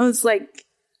cackling. I was like,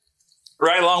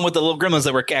 right along with the little gremlins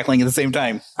that were cackling at the same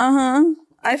time.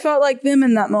 I felt like them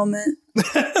in that moment.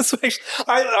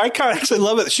 I kind of actually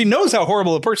love it. She knows how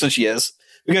horrible a person she is.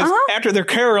 Because after they're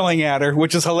caroling at her,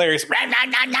 which is hilarious,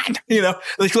 you know,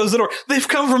 they close the door. They've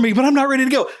come for me, but I'm not ready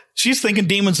to go. She's thinking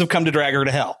demons have come to drag her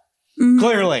to hell.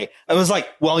 Clearly. I was like,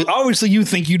 well, obviously you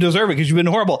think you deserve it because you've been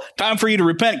horrible. Time for you to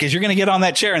repent because you're going to get on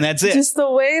that chair and that's it. Just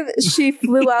the way that she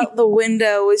flew out the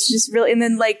window was just really, and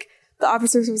then like the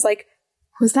officers was like,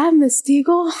 was that Miss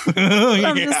Deagle?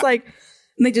 I'm just like,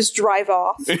 and they just drive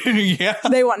off. Yeah.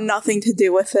 They want nothing to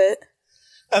do with it.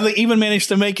 And they even managed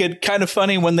to make it kind of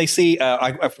funny when they see,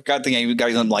 I forgot the name, you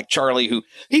guys like Charlie, who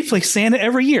he plays Santa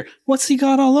every year. What's he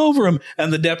got all over him?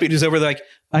 And the deputy's over there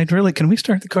like, can we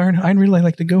start the car? I'd really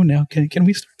like to go now. Can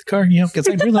we start the car? You know, because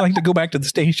I'd really like to go back to the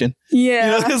station.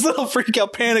 Yeah. You know, this little freak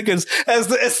out panic as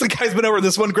the guy's been over,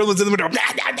 this one gremlin's in the window.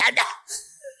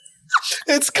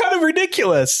 It's kind of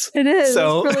ridiculous. It is.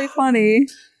 So, it's really funny.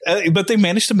 But they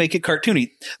managed to make it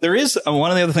cartoony. There is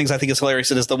one of the other things I think is hilarious.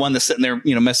 It is the one that's sitting there,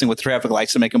 you know, messing with traffic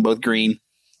lights to make them both green.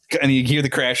 And you hear the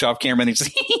crash off camera and he's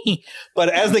just, but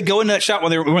as they go into that shot,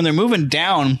 when they're moving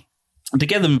down to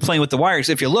get them playing with the wires,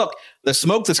 if you look, the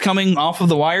smoke that's coming off of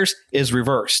the wires is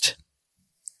reversed.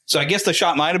 So I guess the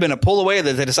shot might have been a pull away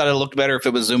that they decided it looked better if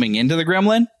it was zooming into the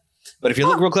gremlin. But if you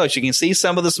look real close, you can see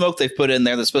some of the smoke they've put in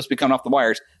there that's supposed to be coming off the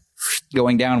wires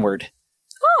going downward.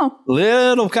 Oh.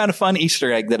 Little kind of fun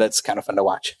Easter egg that it's kind of fun to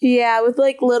watch. Yeah, with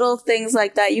like little things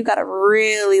like that, you got to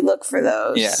really look for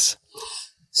those. Yes.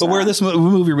 So. But where this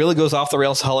movie really goes off the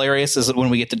rails hilarious is when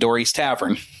we get to Dory's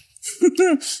Tavern.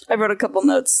 I wrote a couple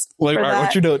notes.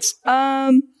 What's your notes?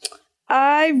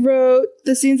 I wrote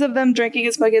the scenes of them drinking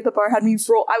and smoking at the bar had me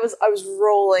roll. I was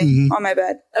rolling on my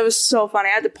bed. It was so funny.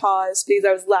 I had to pause because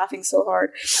I was laughing so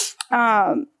hard.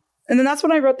 And then that's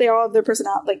when I wrote they all have their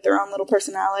personality, like their own little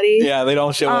personality. Yeah, they'd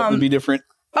all show up and be different.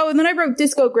 Oh, and then I wrote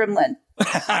Disco Gremlin.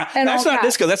 That's not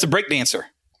disco. That's a breakdancer.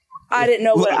 I didn't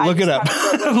know what. Look it up.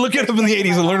 Look it up in the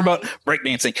 80s and learn about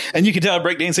breakdancing. And you can tell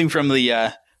breakdancing from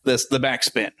the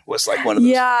backspin was like one of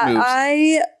those moves.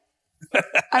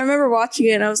 I remember watching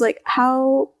it and I was like,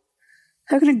 how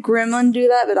can a gremlin do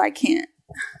that? But I can't.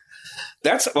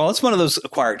 It's one of those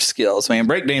acquired skills, man.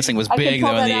 Breakdancing was big though in the 80s. I can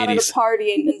pull that out at a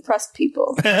party and impress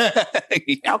people.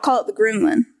 I'll call it the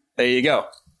gremlin. There you go.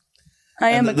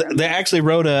 I am a gremlin. They actually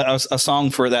wrote a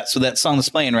song for that. So that song that's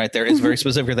playing right there is very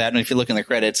specific for that. And if you look in the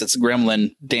credits, it's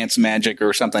Gremlin Dance Magic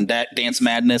or something. Dance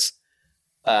Madness.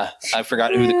 I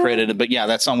forgot who the credited, but yeah,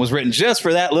 that song was written just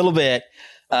for that little bit.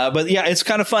 But yeah, it's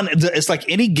kind of fun. It's like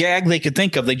any gag they could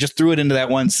think of. They just threw it into that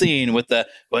one scene with the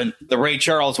Ray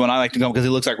Charles one. I like to go because he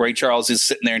looks like Ray Charles is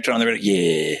sitting there and turning on the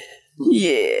radio.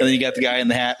 Yeah. And then you got the guy in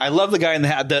the hat. I love the guy in the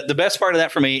hat. The best part of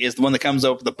that for me is the one that comes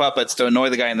over the puppets to annoy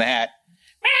the guy in the hat.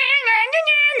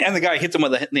 And the guy hits him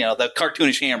with the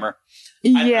cartoonish hammer.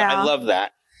 Yeah. I love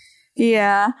that.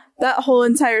 Yeah. That whole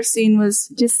entire scene was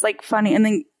just like funny. And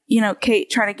then, Kate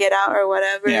trying to get out or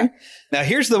whatever. Yeah. Now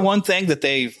here's the one thing that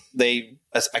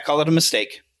I call it a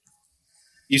mistake.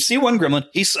 You see one gremlin.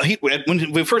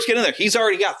 When we first get in there, he's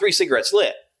already got 3 cigarettes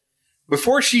lit.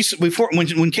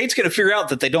 When Kate's going to figure out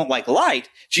that they don't like light,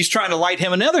 she's trying to light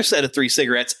him another set of 3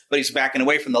 cigarettes, but he's backing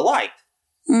away from the light.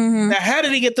 Mm-hmm. Now, how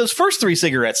did he get those first 3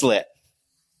 cigarettes lit?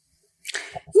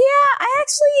 Yeah, I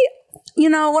actually,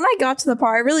 when I got to the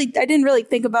part, I didn't really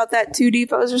think about that too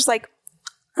deep. I was just like,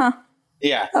 huh.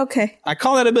 Yeah. Okay. I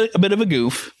call that a bit of a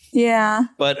goof. Yeah.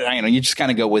 But you just kind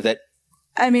of go with it.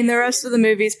 I mean, the rest of the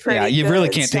movie's pretty good. Yeah, you really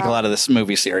can't take a lot of this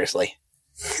movie seriously.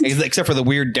 Except for the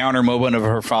weird downer moment of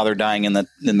her father dying in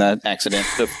the accident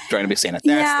of trying to be Santa.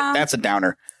 That's a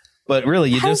downer. But really,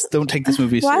 you just don't take this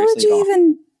movie seriously. Why would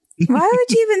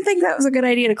you even think that was a good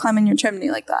idea to climb in your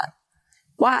chimney like that?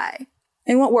 Why?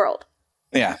 In what world?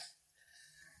 Yeah.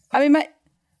 I mean,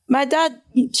 my dad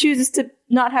chooses to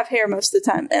not have hair most of the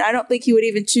time, and I don't think he would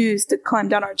even choose to climb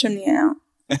down our chimney now.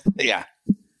 Yeah.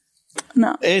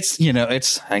 No. It's one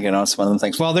of them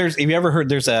things. Well, have you ever heard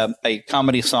there's a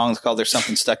comedy song called There's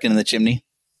Something Stuck in the Chimney?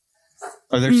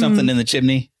 Or There's Something in the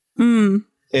Chimney? Mm.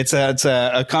 It's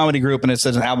a comedy group, and it's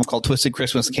an album called Twisted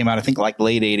Christmas that came out, I think, like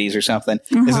late 80s or something.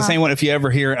 Uh-huh. It's the same one. If you ever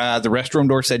hear The Restroom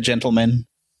Door Said Gentleman.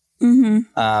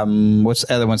 Mm-hmm. What's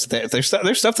the other ones? There's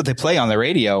stuff that they play on the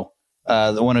radio.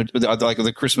 Like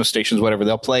the Christmas stations, whatever.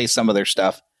 They'll play some of their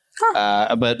stuff.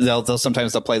 Huh. But they'll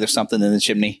sometimes play There's Something in the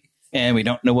Chimney. And we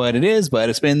don't know what it is, but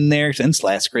it's been there since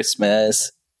last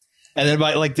Christmas. And then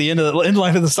by like the end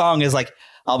line of the song is like,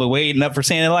 I'll be waiting up for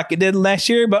Santa like I did last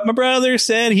year, but my brother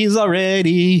said he's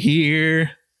already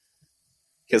here.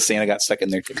 Because Santa got stuck in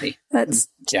there to me.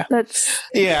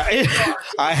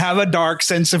 I have a dark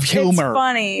sense of humor. It's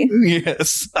funny.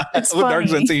 Yes. I have a dark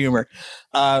sense of humor.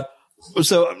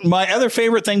 So my other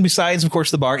favorite thing besides, of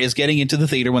course, the bar is getting into the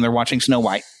theater when they're watching Snow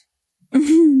White.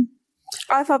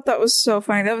 I thought that was so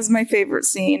funny. That was my favorite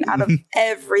scene out of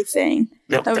everything.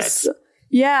 Milk duds.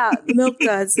 The milk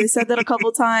duds. They said that a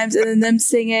couple times, and then them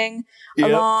singing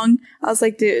along. I was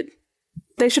like, dude,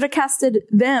 they should have casted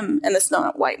them in the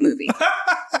Snow White movie.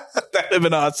 That would have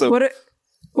been awesome.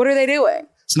 What are they doing?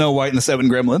 Snow White and the 7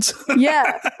 Gremlins.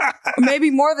 Yeah.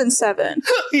 Maybe more than 7.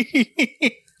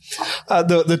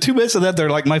 The 2 bits of that they're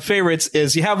like my favorites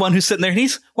is you have one who's sitting there and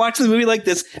he's watching the movie like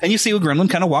this, and you see a gremlin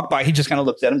kind of walk by. He just kind of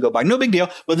looks at him, go by, no big deal.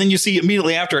 But then you see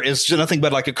immediately after is nothing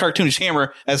but like a cartoonish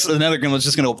hammer as another gremlin's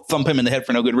just going to thump him in the head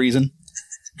for no good reason.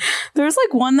 There's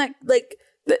like one that like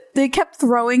they kept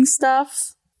throwing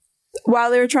stuff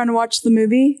while they were trying to watch the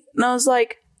movie, and I was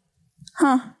like,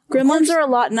 gremlins are a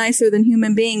lot nicer than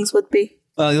human beings would be.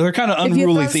 They're kind of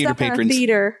unruly theater patrons.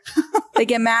 They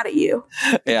get mad at you.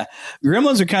 Yeah,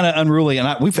 gremlins are kind of unruly,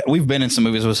 and we've been in some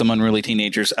movies with some unruly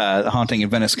teenagers. Haunting in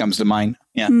Venice comes to mind.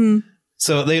 Yeah,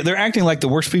 so they're acting like the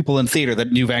worst people in theater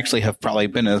that you've actually have probably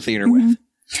been in a theater with.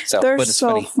 So they're but it's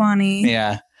so funny.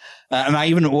 Yeah, and I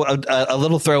even a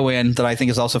little throw in that I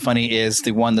think is also funny is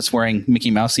the one that's wearing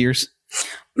Mickey Mouse ears.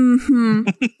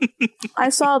 I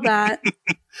saw that.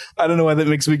 I don't know why that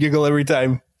makes me giggle every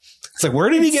time. It's like, where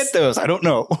did he get those? I don't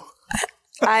know.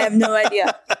 I have no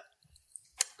idea.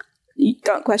 You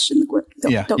don't question the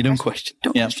you don't question.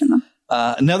 Don't question them.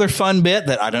 Another fun bit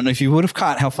that I don't know if you would have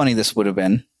caught how funny this would have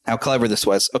been, how clever this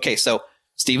was. Okay, so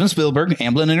Steven Spielberg,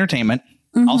 Amblin Entertainment,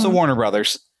 also Warner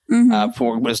Brothers,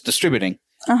 was distributing.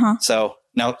 So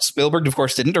now Spielberg, of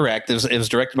course, didn't direct. It was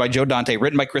directed by Joe Dante,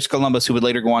 written by Chris Columbus, who would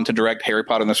later go on to direct Harry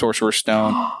Potter and the Sorcerer's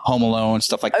Stone, Home Alone,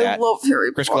 stuff like that. I love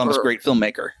Harry Chris Potter. Columbus, great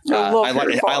filmmaker.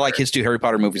 I like his 2 Harry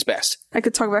Potter movies best. I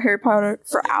could talk about Harry Potter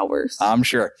for hours. I'm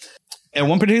sure. And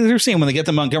one particular scene when they get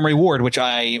to Montgomery Ward, which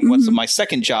was my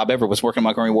second job ever, was working in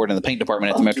Montgomery Ward in the paint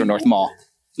department at the Metro North Mall.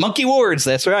 Monkey Wards,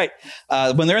 that's right.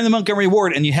 When they're in the Montgomery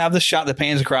Ward and you have the shot that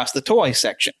pans across the toy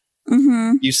section,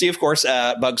 you see, of course,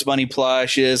 Bugs Bunny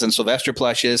plushes and Sylvester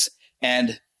plushes.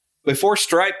 And before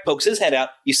Stripe pokes his head out,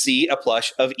 you see a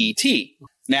plush of E.T.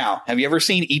 Now, have you ever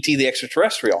seen E.T. the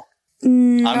Extraterrestrial?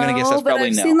 No, I'm going to guess that's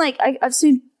probably no. I've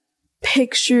seen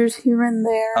pictures here and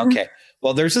there. Okay.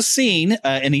 Well, there's a scene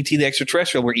in E.T. the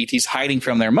Extraterrestrial where E.T.'s hiding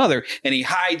from their mother, and he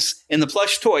hides in the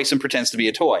plush toys and pretends to be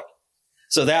a toy.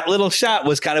 So that little shot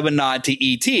was kind of a nod to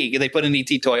E.T. They put an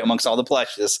E.T. toy amongst all the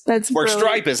plushes where brilliant.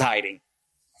 Stripe is hiding.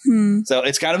 So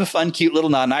it's kind of a fun, cute little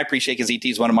nod, and I appreciate because E.T.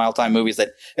 is one of my all-time movies. That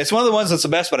it's one of the ones that's the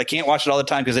best, but I can't watch it all the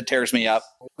time because it tears me up.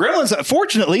 Gremlins,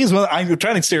 fortunately, is one. I'm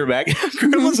trying to steer it back.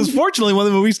 Gremlins is fortunately one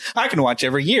of the movies I can watch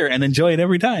every year and enjoy it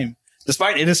every time.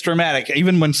 Despite it is dramatic,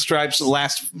 even when Stripe's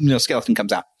last skeleton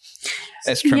comes out,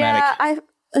 it's traumatic. Yeah, I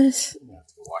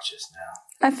watch this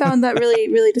now. I found that really,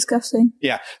 really disgusting.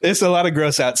 Yeah, it's a lot of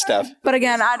gross out stuff. But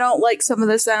again, I don't like some of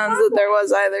the sounds that there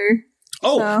was either.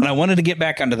 Oh, so. And I wanted to get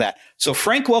back onto that. So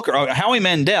Frank Welker, Howie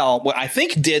Mandel, I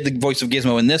think did the voice of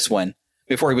Gizmo in this one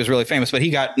before he was really famous, but he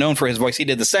got known for his voice. He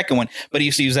did the second one, but he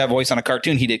used to use that voice on a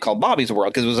cartoon he did called Bobby's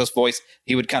World because it was this voice.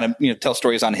 He would kind of tell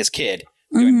stories on his kid.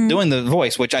 Doing the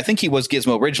voice, which I think he was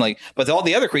Gizmo originally, but all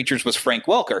the other creatures was Frank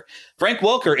Welker. Frank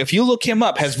Welker, if you look him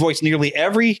up, has voiced nearly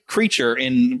every creature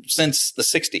since the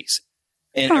 60s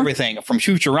and everything from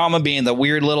Futurama being the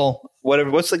weird little whatever.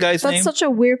 What's the guy's name? That's such a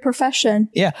weird profession.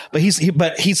 Yeah, but he's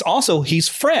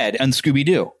Fred on Scooby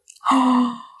Doo.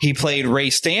 He played Ray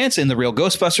Stantz in the Real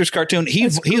Ghostbusters cartoon.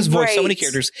 He's voiced so many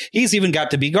characters. He's even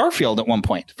got to be Garfield at one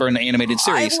point for an animated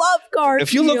series. I love Garfield.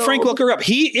 If you look Frank Welker up,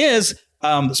 he is.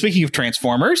 Speaking of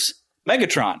Transformers,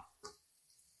 Megatron.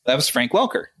 That was Frank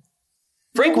Welker.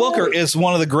 Frank Welker is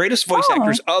one of the greatest voice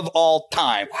actors of all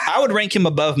time. I would rank him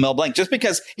above Mel Blanc just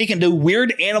because he can do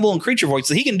weird animal and creature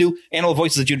voices. He can do animal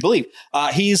voices that you'd believe.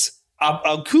 He's not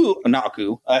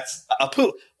Aku. That's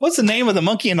Apu. What's the name of the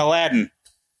monkey in Aladdin?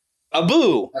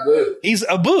 Abu. He's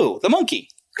Abu, the monkey.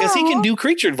 Because he can do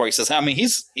creature voices. I mean,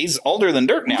 he's older than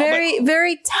dirt now. Very,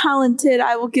 very talented.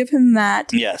 I will give him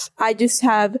that. Yes. I just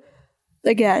have,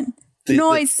 again,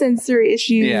 noise sensory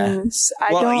issues. Yeah.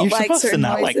 I don't like supposed certain to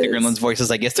not noises. like the Gremlins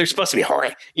voices, I guess. They're supposed to be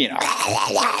horrid, Well,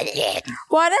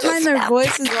 I didn't mind their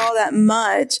voices all that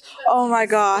much. Oh my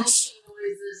gosh.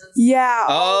 noises and stuff. Yeah.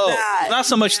 all that. Not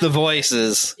so much the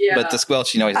voices, but the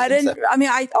squelchy noises. I didn't. I mean,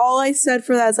 all I said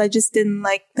for that is I just didn't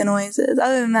like the noises.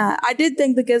 Other than that, I did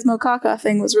think the Gizmo Caca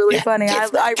thing was really funny.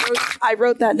 I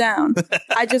wrote that down.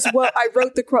 I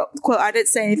wrote the quote. I didn't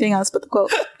say anything else but the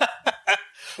quote.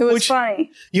 It was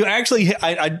funny. You actually,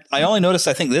 I only noticed,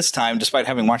 I think this time, despite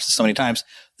having watched this so many times,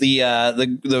 the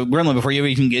gremlin, before you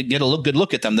even get a good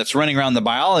look at them, that's running around the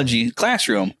biology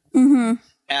classroom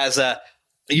as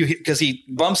because he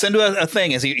bumps into a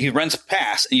thing as he runs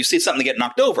past, and you see something get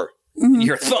knocked over. You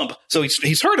hear a thump, so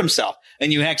he's hurt himself,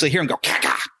 and you actually hear him go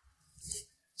caca.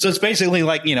 So it's basically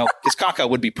like, his caca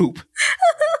would be poop.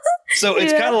 So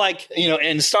it's kind of like,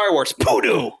 in Star Wars,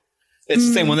 poodoo. It's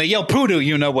the same. When they yell poodoo,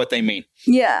 you know what they mean.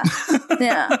 Yeah.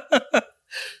 Yeah.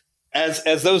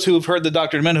 As those who have heard the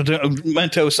Dr.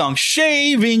 Demento song,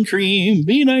 Shaving Cream,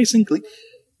 be nice and clean.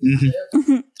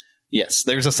 Yes,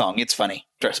 there's a song. It's funny.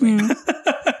 Trust me.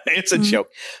 It's a joke.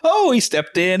 Oh, he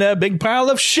stepped in a big pile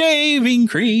of shaving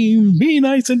cream, be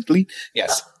nice and clean.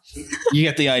 Yes. You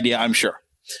get the idea, I'm sure.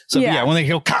 So yeah, when they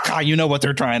go caca, you know what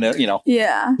they're trying to,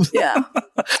 Yeah. Yeah.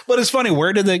 But it's funny.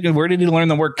 Where did he learn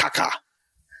the word caca?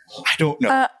 I don't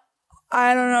know.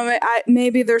 I don't know.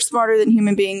 Maybe they're smarter than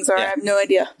human beings are. I have no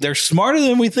idea. They're smarter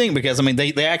than we think, because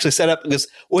they actually set up this.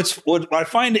 What I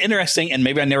find interesting, and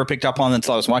maybe I never picked up on it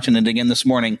until I was watching it again this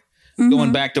morning,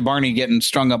 going back to Barney getting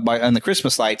strung up on the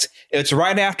Christmas lights. It's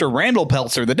right after Randall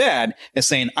Peltzer, the dad, is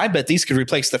saying, "I bet these could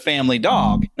replace the family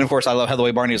dog." And of course, I love how the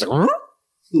way Barney is like,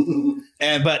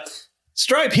 but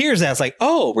Stripe hears that, it's like,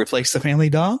 "Oh, replace the family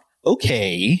dog?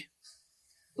 Okay."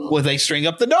 Well, they string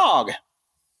up the dog.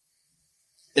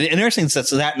 And interesting,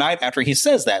 so that night after he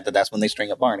says that's when they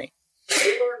string up Barney.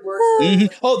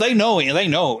 Oh, they know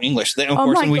English. Of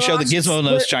course, when we show that Gizmo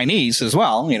knows Chinese as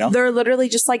well, They're literally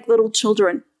just like little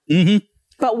children.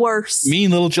 But worse.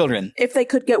 Mean little children. If they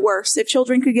could get worse. If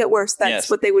children could get worse, that's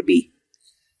what they would be.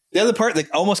 The other part that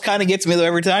almost kind of gets me, though,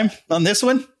 every time on this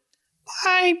one.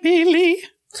 Hi, Billy.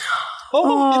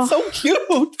 Oh, it's so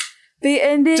cute. The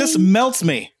ending just melts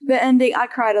me. The ending, I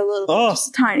cried a little bit, just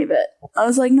a tiny bit. I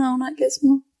was like, no, not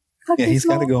Gizmo. He's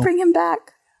got to go. Bring him back.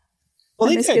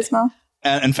 Well, I miss Gizmo.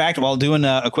 In fact, while doing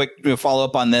a quick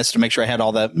follow-up on this to make sure I had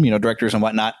all the directors and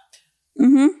whatnot,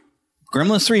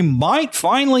 Gremlins 3 might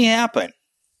finally happen.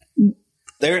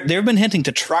 They've been hinting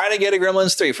to try to get a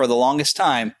Gremlins 3 for the longest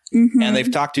time, and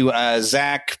they've talked to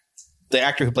Zach, the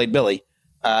actor who played Billy,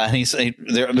 and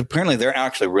they're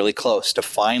actually really close to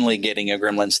finally getting a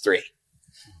Gremlins 3.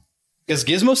 Because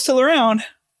Gizmo's still around.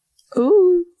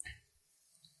 Ooh.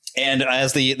 And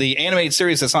as the animated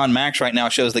series that's on Max right now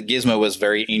shows that Gizmo was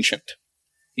very ancient.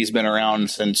 He's been around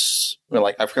since,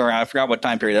 I forgot what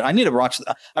time period. I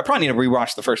probably need to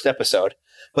rewatch the first episode.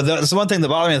 But that's one thing that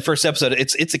bothered me in the first episode.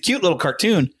 It's a cute little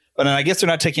cartoon, but I guess they're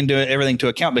not taking everything into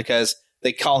account because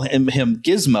they call him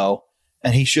Gizmo,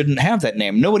 and he shouldn't have that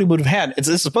name. Nobody would have had.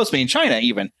 It's supposed to be in China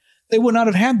even. They would not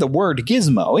have had the word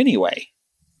Gizmo anyway.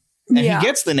 And he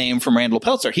gets the name from Randall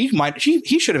Peltzer. He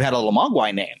should have had a little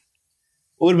Mogwai name.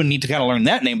 It would have been neat to kind of learn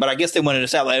that name, but I guess they wanted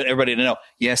to let everybody to know,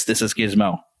 yes, this is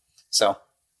Gizmo. So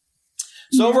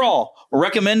overall,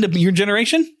 recommend to your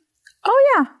generation?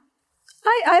 Oh yeah,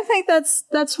 I think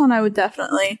that's one I would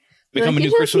definitely become a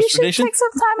new Christmas tradition. Take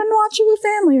some time and watch it with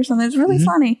family or something. It's really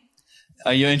funny.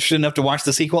 Are you interested enough to watch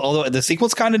the sequel? Although the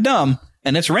sequel's kind of dumb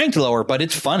and it's ranked lower, but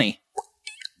it's funny.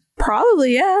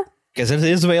 Probably, yeah. Because it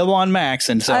is available on Max,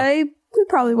 and so I could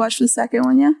probably watch the second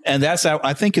one, yeah. And that's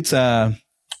I think it's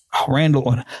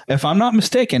Randall, if I'm not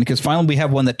mistaken, because finally we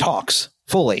have one that talks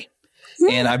fully.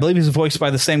 And I believe he's voiced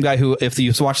by the same guy who, if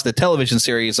you watch the television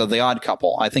series of The Odd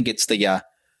Couple, I think it's the guy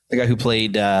who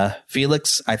played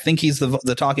Felix. I think he's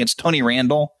the talking. It's Tony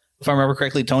Randall, if I remember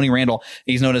correctly. Tony Randall.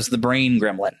 He's known as the Brain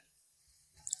Gremlin.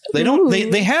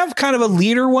 They have kind of a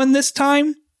leader one this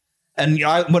time. And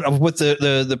with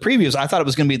the previews, I thought it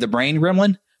was going to be the Brain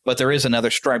Gremlin, but there is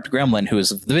another striped gremlin who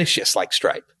is vicious like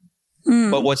Stripe.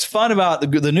 But what's fun about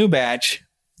the new batch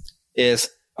is,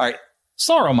 all right,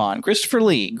 Saruman, Christopher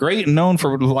Lee, great and known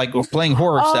for playing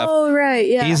horror stuff. Oh, right,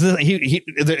 yeah. He's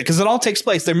because it all takes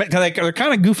place. They're kind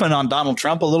of goofing on Donald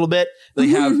Trump a little bit. They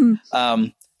have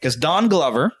because Don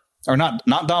Glover, or not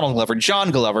Donald Glover,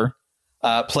 John Glover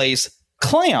plays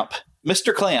Clamp,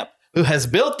 Mr. Clamp, who has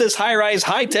built this high-rise,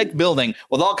 high-tech building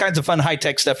with all kinds of fun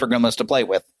high-tech stuff for gremlins to play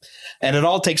with, and it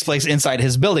all takes place inside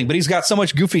his building. But he's got so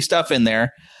much goofy stuff in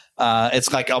there.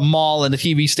 It's like a mall and a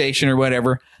TV station or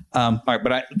whatever. All right,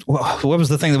 but what was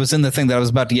the thing that was in the thing that I was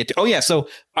about to get to? Oh yeah, so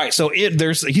all right,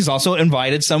 he's also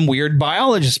invited some weird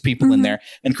biologist people in there,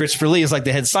 and Christopher Lee is like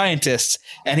the head scientist,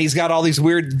 and he's got all these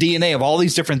weird DNA of all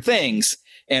these different things,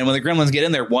 And when the gremlins get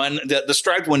in there, the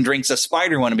striped one drinks a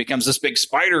spider one and becomes this big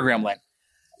spider gremlin.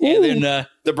 And then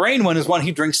the brain one is one,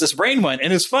 he drinks this brain one.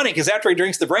 And it's funny because after he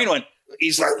drinks the brain one,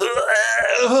 he's like,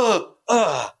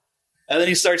 and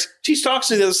then she talks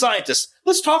to the other scientists.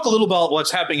 Let's talk a little about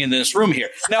what's happening in this room here.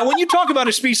 Now, when you talk about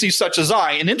a species such as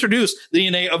I and introduce the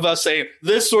DNA of us, say,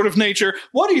 this sort of nature,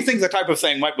 what do you think the type of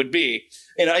thing would be?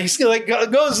 You know, he's like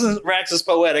goes and waxes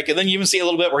poetic. And then you even see a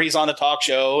little bit where he's on a talk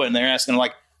show and they're asking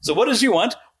like, so what does you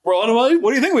want? What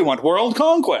do you think we want? World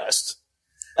conquest.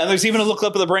 And there's even a little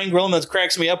clip of the brain gremlin that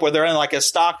cracks me up where they're in like a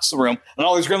stocks room and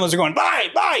all these gremlins are going,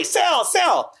 buy,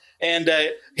 sell. And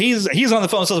he's on the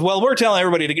phone and says, well, we're telling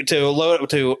everybody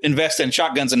to invest in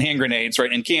shotguns and hand grenades,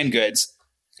 right, and canned goods,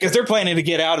 because they're planning to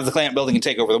get out of the plant building and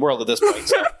take over the world at this point.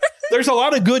 So there's a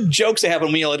lot of good jokes that happen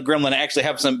when you let Gremlin actually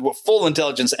have some full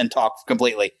intelligence and talk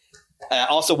completely.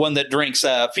 Also one that drinks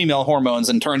female hormones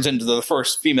and turns into the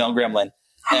first female gremlin.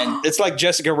 And it's like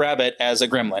Jessica Rabbit as a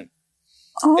gremlin.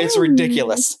 Oh. It's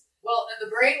ridiculous. Well, and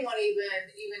the brain one,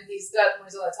 even he's got, when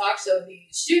he's on a talk show, he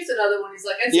shoots another one. He's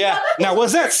like, Now,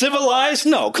 was that civilized?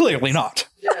 No, clearly not.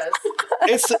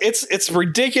 Yes. It's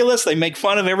ridiculous. They make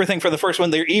fun of everything for the first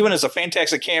one. There even is a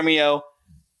fantastic cameo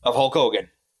of Hulk Hogan.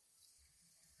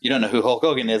 You don't know who Hulk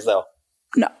Hogan is, though.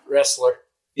 No. Wrestler.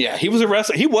 Yeah, he was a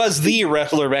wrestler. He was the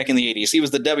wrestler back in the 80s. He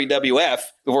was the WWF,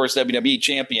 before his WWE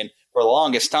champion, for the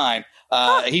longest time.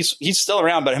 He's still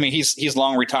around, but I mean, he's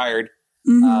long retired.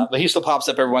 Mm-hmm. But he still pops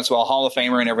up every once in a while, Hall of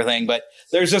Famer and everything. But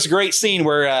there's this great scene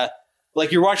where,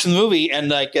 like, you're watching the movie and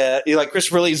like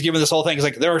Christopher Lee's giving this whole thing. He's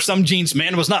like, there are some genes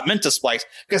man was not meant to splice,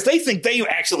 because they think they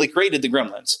actually created the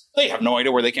gremlins. They have no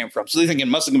idea where they came from, so they think it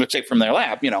must have been taken from their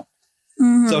lab, you know.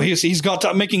 Mm-hmm. So he's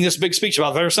got making this big speech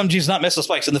about there are some genes not meant to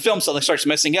splice, and the film suddenly starts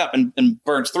messing up and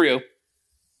burns through.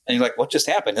 And you're like, what just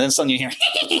happened? And then suddenly you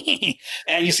hear,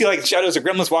 and you see like the shadows of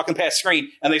gremlins walking past screen,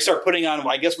 and they start putting on,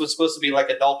 I guess what's supposed to be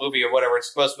like adult movie or whatever.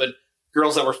 It's supposed to be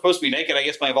girls that were supposed to be naked, I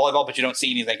guess, playing volleyball, but you don't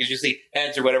see anything because you see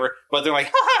heads or whatever. But they're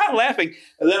like, ha ha, laughing.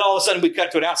 And then all of a sudden we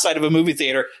cut to it outside of a movie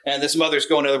theater, and this mother's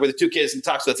going over with the two kids and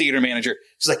talks to the theater manager.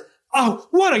 She's like, oh,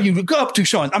 what are you up to,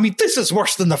 Sean? I mean, this is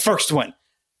worse than the first one.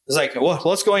 It's like, well,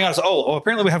 what's going on? So,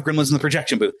 apparently we have gremlins in the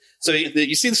projection booth. So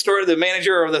you see the story of the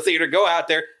manager of the theater go out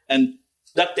there and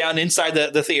duck down inside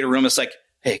the theater room. It's like,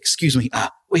 hey, excuse me,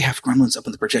 we have gremlins up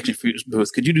in the projection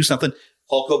booth. Could you do something?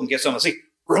 Hulk Hogan gets on and see,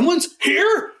 gremlins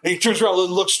here? And he turns around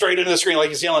and looks straight into the screen like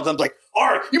he's yelling at them, like, all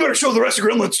right, you better show the rest of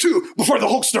gremlins too before the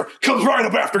Hulkster comes right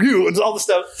up after you and all this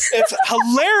stuff. It's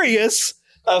hilarious.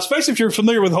 Especially if you're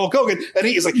familiar with Hulk Hogan. And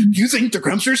he's like, do you think the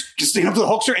Gremsters can stand up to the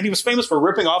Hulkster? And he was famous for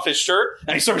ripping off his shirt.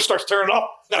 And he sort of starts tearing it off.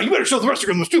 Now, you better show the rest of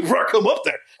Gremlins too before I come up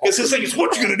there. Because his thing is,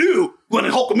 what you going to do when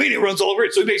Hulkamania runs all over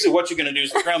it? So basically, what you going to do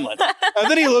is the Gremlin.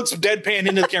 And then he looks deadpan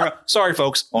into the camera. Sorry,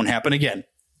 folks, won't happen again.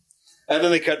 And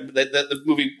then they cut the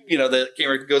movie, you know, the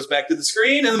camera goes back to the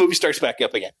screen and the movie starts back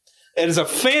up again. It is a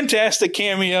fantastic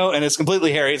cameo, and it's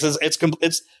completely hairy.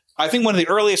 It's I think one of the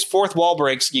earliest fourth wall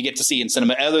breaks you get to see in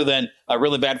cinema, other than a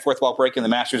really bad fourth wall break in the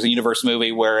Masters of the Universe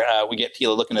movie where we get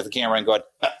Tila looking at the camera and going,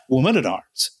 woman at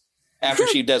arms, after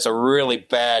she does a really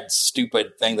bad,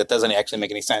 stupid thing that doesn't actually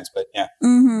make any sense. But yeah.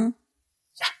 Mm-hmm.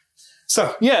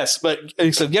 So, yes,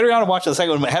 so get around and watch the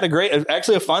second one. It had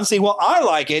actually a fun scene. Well, I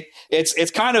like it.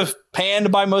 It's kind of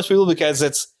panned by most people because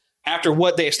it's after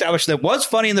what they established that was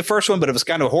funny in the first one, but it was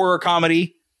kind of a horror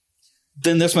comedy.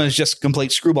 Then this one is just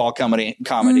complete screwball comedy.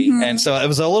 Mm-hmm. And so it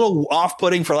was a little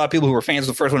off-putting for a lot of people who were fans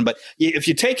of the first one. But if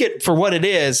you take it for what it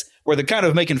is, where they're kind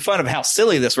of making fun of how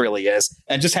silly this really is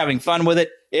and just having fun with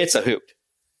it, it's a hoot.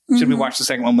 Mm-hmm. Should we watch the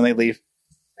second one when they leave?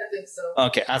 I think so.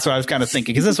 Okay, that's what I was kind of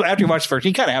thinking. Because after you watch the first,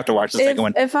 you kind of have to watch the second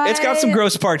one. It's got some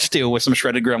gross parts, too, with some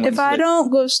shredded gremlins. If I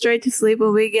don't go straight to sleep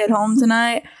when we get home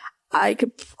tonight,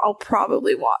 I'll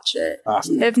probably watch it.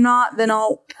 Awesome. If not, then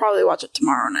I'll probably watch it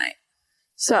tomorrow night.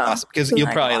 So awesome, because you'll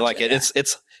probably like it.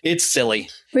 It's silly.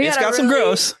 It's got some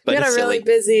gross, but it's silly. We got a really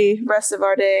busy rest of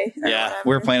our day. Yeah,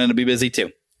 we're planning to be busy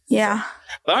too. Yeah.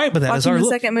 All right, but that is our the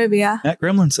second movie. Yeah, at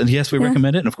Gremlins, and yes, we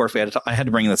recommend it. And of course, I had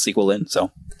to bring the sequel in.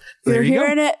 So you're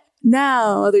hearing it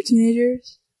now, other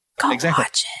teenagers. Go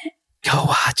watch it. Go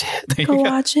watch it. Go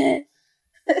watch it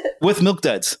with Milk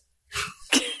Duds.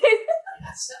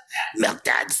 Milk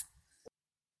Duds.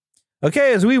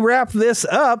 Okay, as we wrap this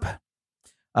up.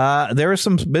 There are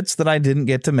some bits that I didn't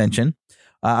get to mention.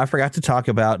 I forgot to talk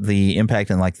about the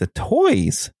impact on like the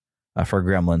toys for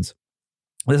Gremlins.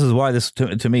 This is why this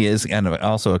to me is kind of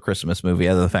also a Christmas movie.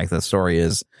 Other than the fact that the story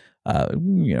is,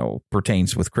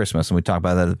 pertains with Christmas, and we talked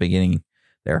about that at the beginning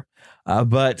there.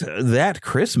 But that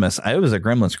Christmas, it was a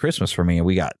Gremlins Christmas for me.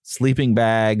 We got sleeping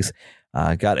bags,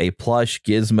 got a plush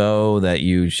Gizmo that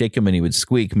you shake him and he would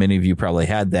squeak. Many of you probably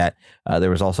had that. There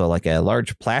was also like a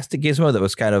large plastic Gizmo that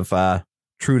was kind of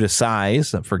true to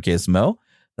size for Gizmo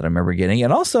that I remember getting.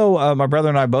 And also my brother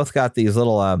and I both got these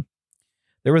little,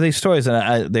 there were these toys,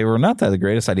 and they were not the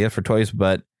greatest idea for toys,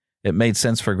 but it made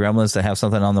sense for Gremlins to have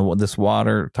something on this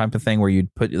water type of thing where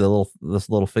you'd put this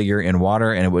little figure in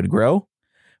water and it would grow.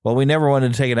 Well, we never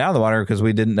wanted to take it out of the water because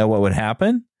we didn't know what would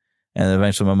happen. And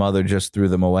eventually my mother just threw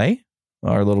them away,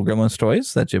 our little Gremlins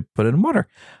toys that you put in water.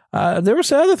 There were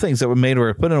some other things that were made where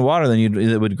it put in water, then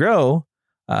it would grow.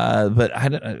 But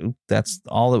that's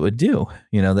all it would do.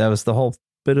 That was the whole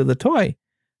bit of the toy.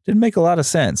 Didn't make a lot of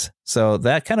sense. So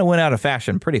that kind of went out of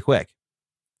fashion pretty quick.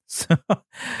 So,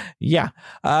 yeah.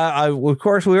 Of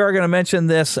course, we are going to mention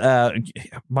this. By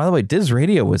the way, Diz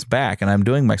Radio was back, and I'm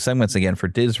doing my segments again for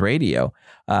Diz Radio.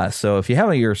 So if you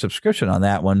have your subscription on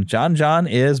that one, John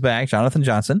is back. Jonathan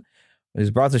Johnson. He's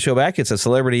brought the show back. It's a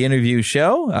celebrity interview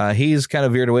show. He's kind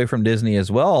of veered away from Disney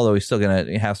as well, although he's still going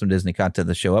to have some Disney content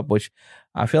to show up, which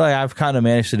I feel like I've kind of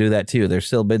managed to do that too. There's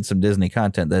still been some Disney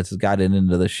content that's gotten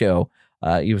into the show.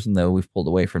 Even though we've pulled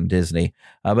away from Disney.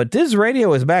 But Diz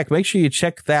Radio is back. Make sure you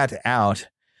check that out.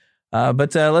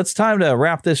 But it's time to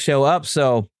wrap this show up.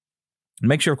 So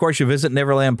make sure, of course, you visit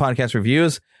Neverland Podcast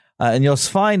Reviews. And you'll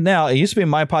find now, it used to be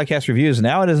My Podcast Reviews.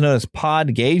 Now it is known as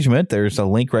Podgagement. There's a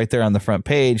link right there on the front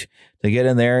page. To get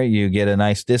in there, you get a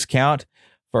nice discount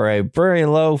for a very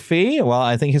low fee. Well,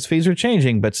 I think his fees are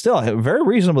changing, but still very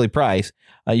reasonably priced.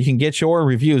 You can get your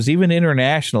reviews even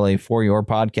internationally for your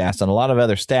podcast and a lot of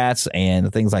other stats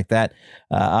and things like that.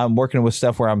 I'm working with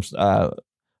stuff where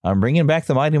I'm bringing back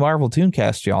the Mighty Marvel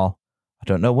Tooncast, y'all. I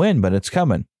don't know when, but it's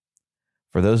coming.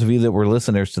 For those of you that were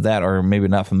listeners to that or maybe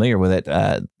not familiar with it,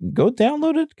 go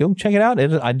download it. Go check it out.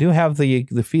 I do have the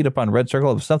feed up on Red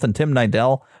Circle. It was something Tim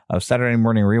Nidell of Saturday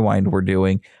Morning Rewind were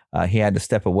doing. He had to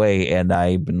step away, and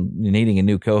I've been needing a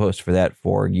new co-host for that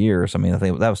for years. I mean, I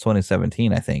think that was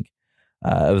 2017, I think.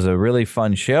 It was a really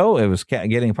fun show. It was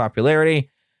getting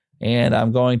popularity, and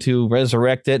I'm going to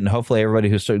resurrect it. And hopefully everybody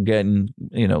who's getting,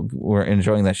 we're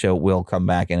enjoying that show will come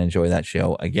back and enjoy that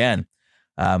show again.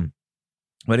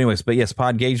 But yes,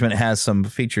 Podgagement has some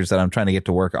features that I'm trying to get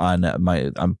to work on.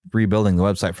 I'm rebuilding the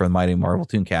website for the Mighty Marvel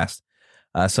Tooncast.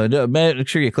 So make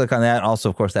sure you click on that. Also,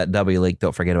 of course, that W link.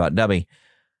 Don't forget about W.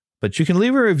 But you can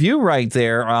leave a review right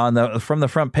there from the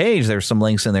front page. There's some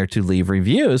links in there to leave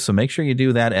reviews. So make sure you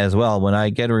do that as well. When I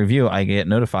get a review, I get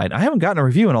notified. I haven't gotten a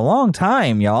review in a long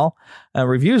time, y'all.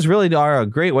 Reviews really are a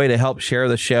great way to help share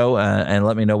the show and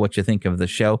let me know what you think of the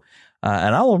show.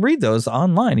 And I will read those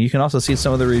online. You can also see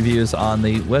some of the reviews on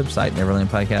the website,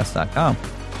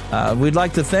 neverlandpodcast.com. We'd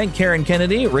like to thank Karen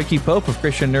Kennedy, Ricky Pope of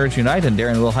Christian Nerds Unite, and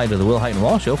Darren Wilhite of the Wilhite and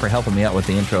Wall Show for helping me out with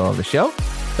the intro of the show.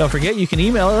 Don't forget, you can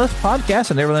email us,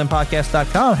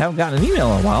 podcast@neverlandpodcast.com. Haven't gotten an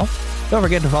email in a while. Don't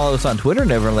forget to follow us on Twitter,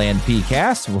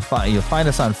 NeverlandPcast. You'll find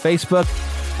us on Facebook.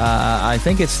 I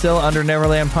think it's still under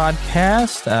Neverland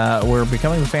Podcast. We're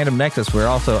becoming the Fandom Nexus. We're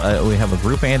also we have a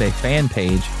group and a fan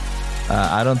page.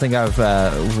 I don't think I've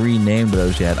renamed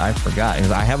those yet. I forgot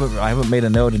because I haven't made a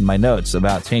note in my notes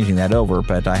about changing that over,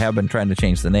 but I have been trying to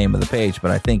change the name of the page.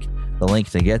 But I think the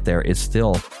link to get there is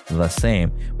still the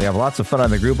same. We have lots of fun on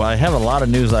the group. I have a lot of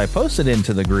news I posted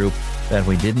into the group that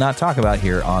we did not talk about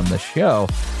here on the show,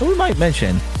 but we might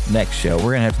mention next show.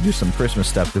 We're going to have to do some Christmas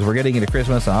stuff because we're getting into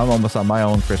Christmas and I'm almost on my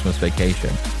own Christmas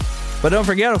vacation. But don't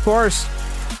forget, of course,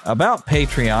 about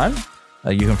Patreon.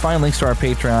 You can find links to our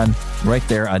Patreon right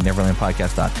there on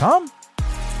neverlandpodcast.com.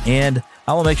 And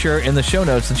I will make sure in the show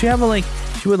notes that you have a link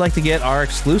if you would like to get our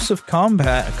exclusive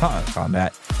combat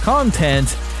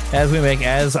content as we make.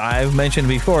 As I've mentioned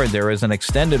before, there is an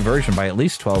extended version by at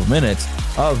least 12 minutes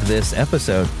of this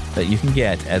episode that you can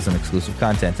get as an exclusive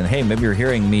content. And hey, maybe you're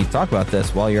hearing me talk about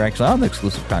this while you're actually on the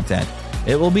exclusive content.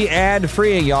 It will be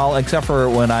ad-free, y'all, except for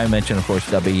when I mention, of course,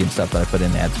 W and stuff that I put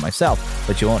in ads myself.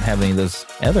 But you won't have any of those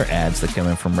other ads that come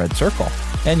in from Red Circle.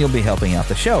 And you'll be helping out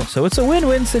the show. So it's a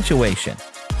win-win situation.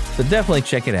 So definitely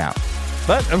check it out.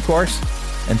 But, of course,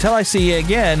 until I see you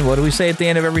again, what do we say at the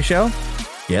end of every show?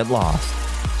 Get lost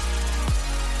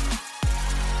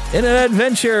in an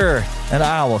adventure. And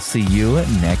I will see you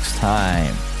next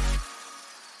time.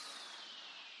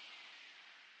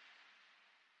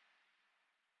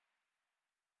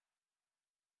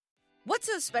 What's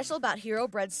so special about Hero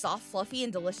Bread's soft, fluffy,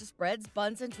 and delicious breads,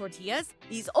 buns, and tortillas?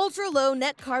 These ultra-low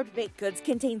net-carb baked goods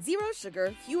contain zero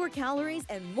sugar, fewer calories,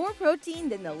 and more protein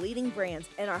than the leading brands,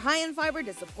 and are high in fiber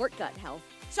to support gut health.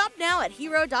 Shop now at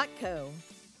Hero.co.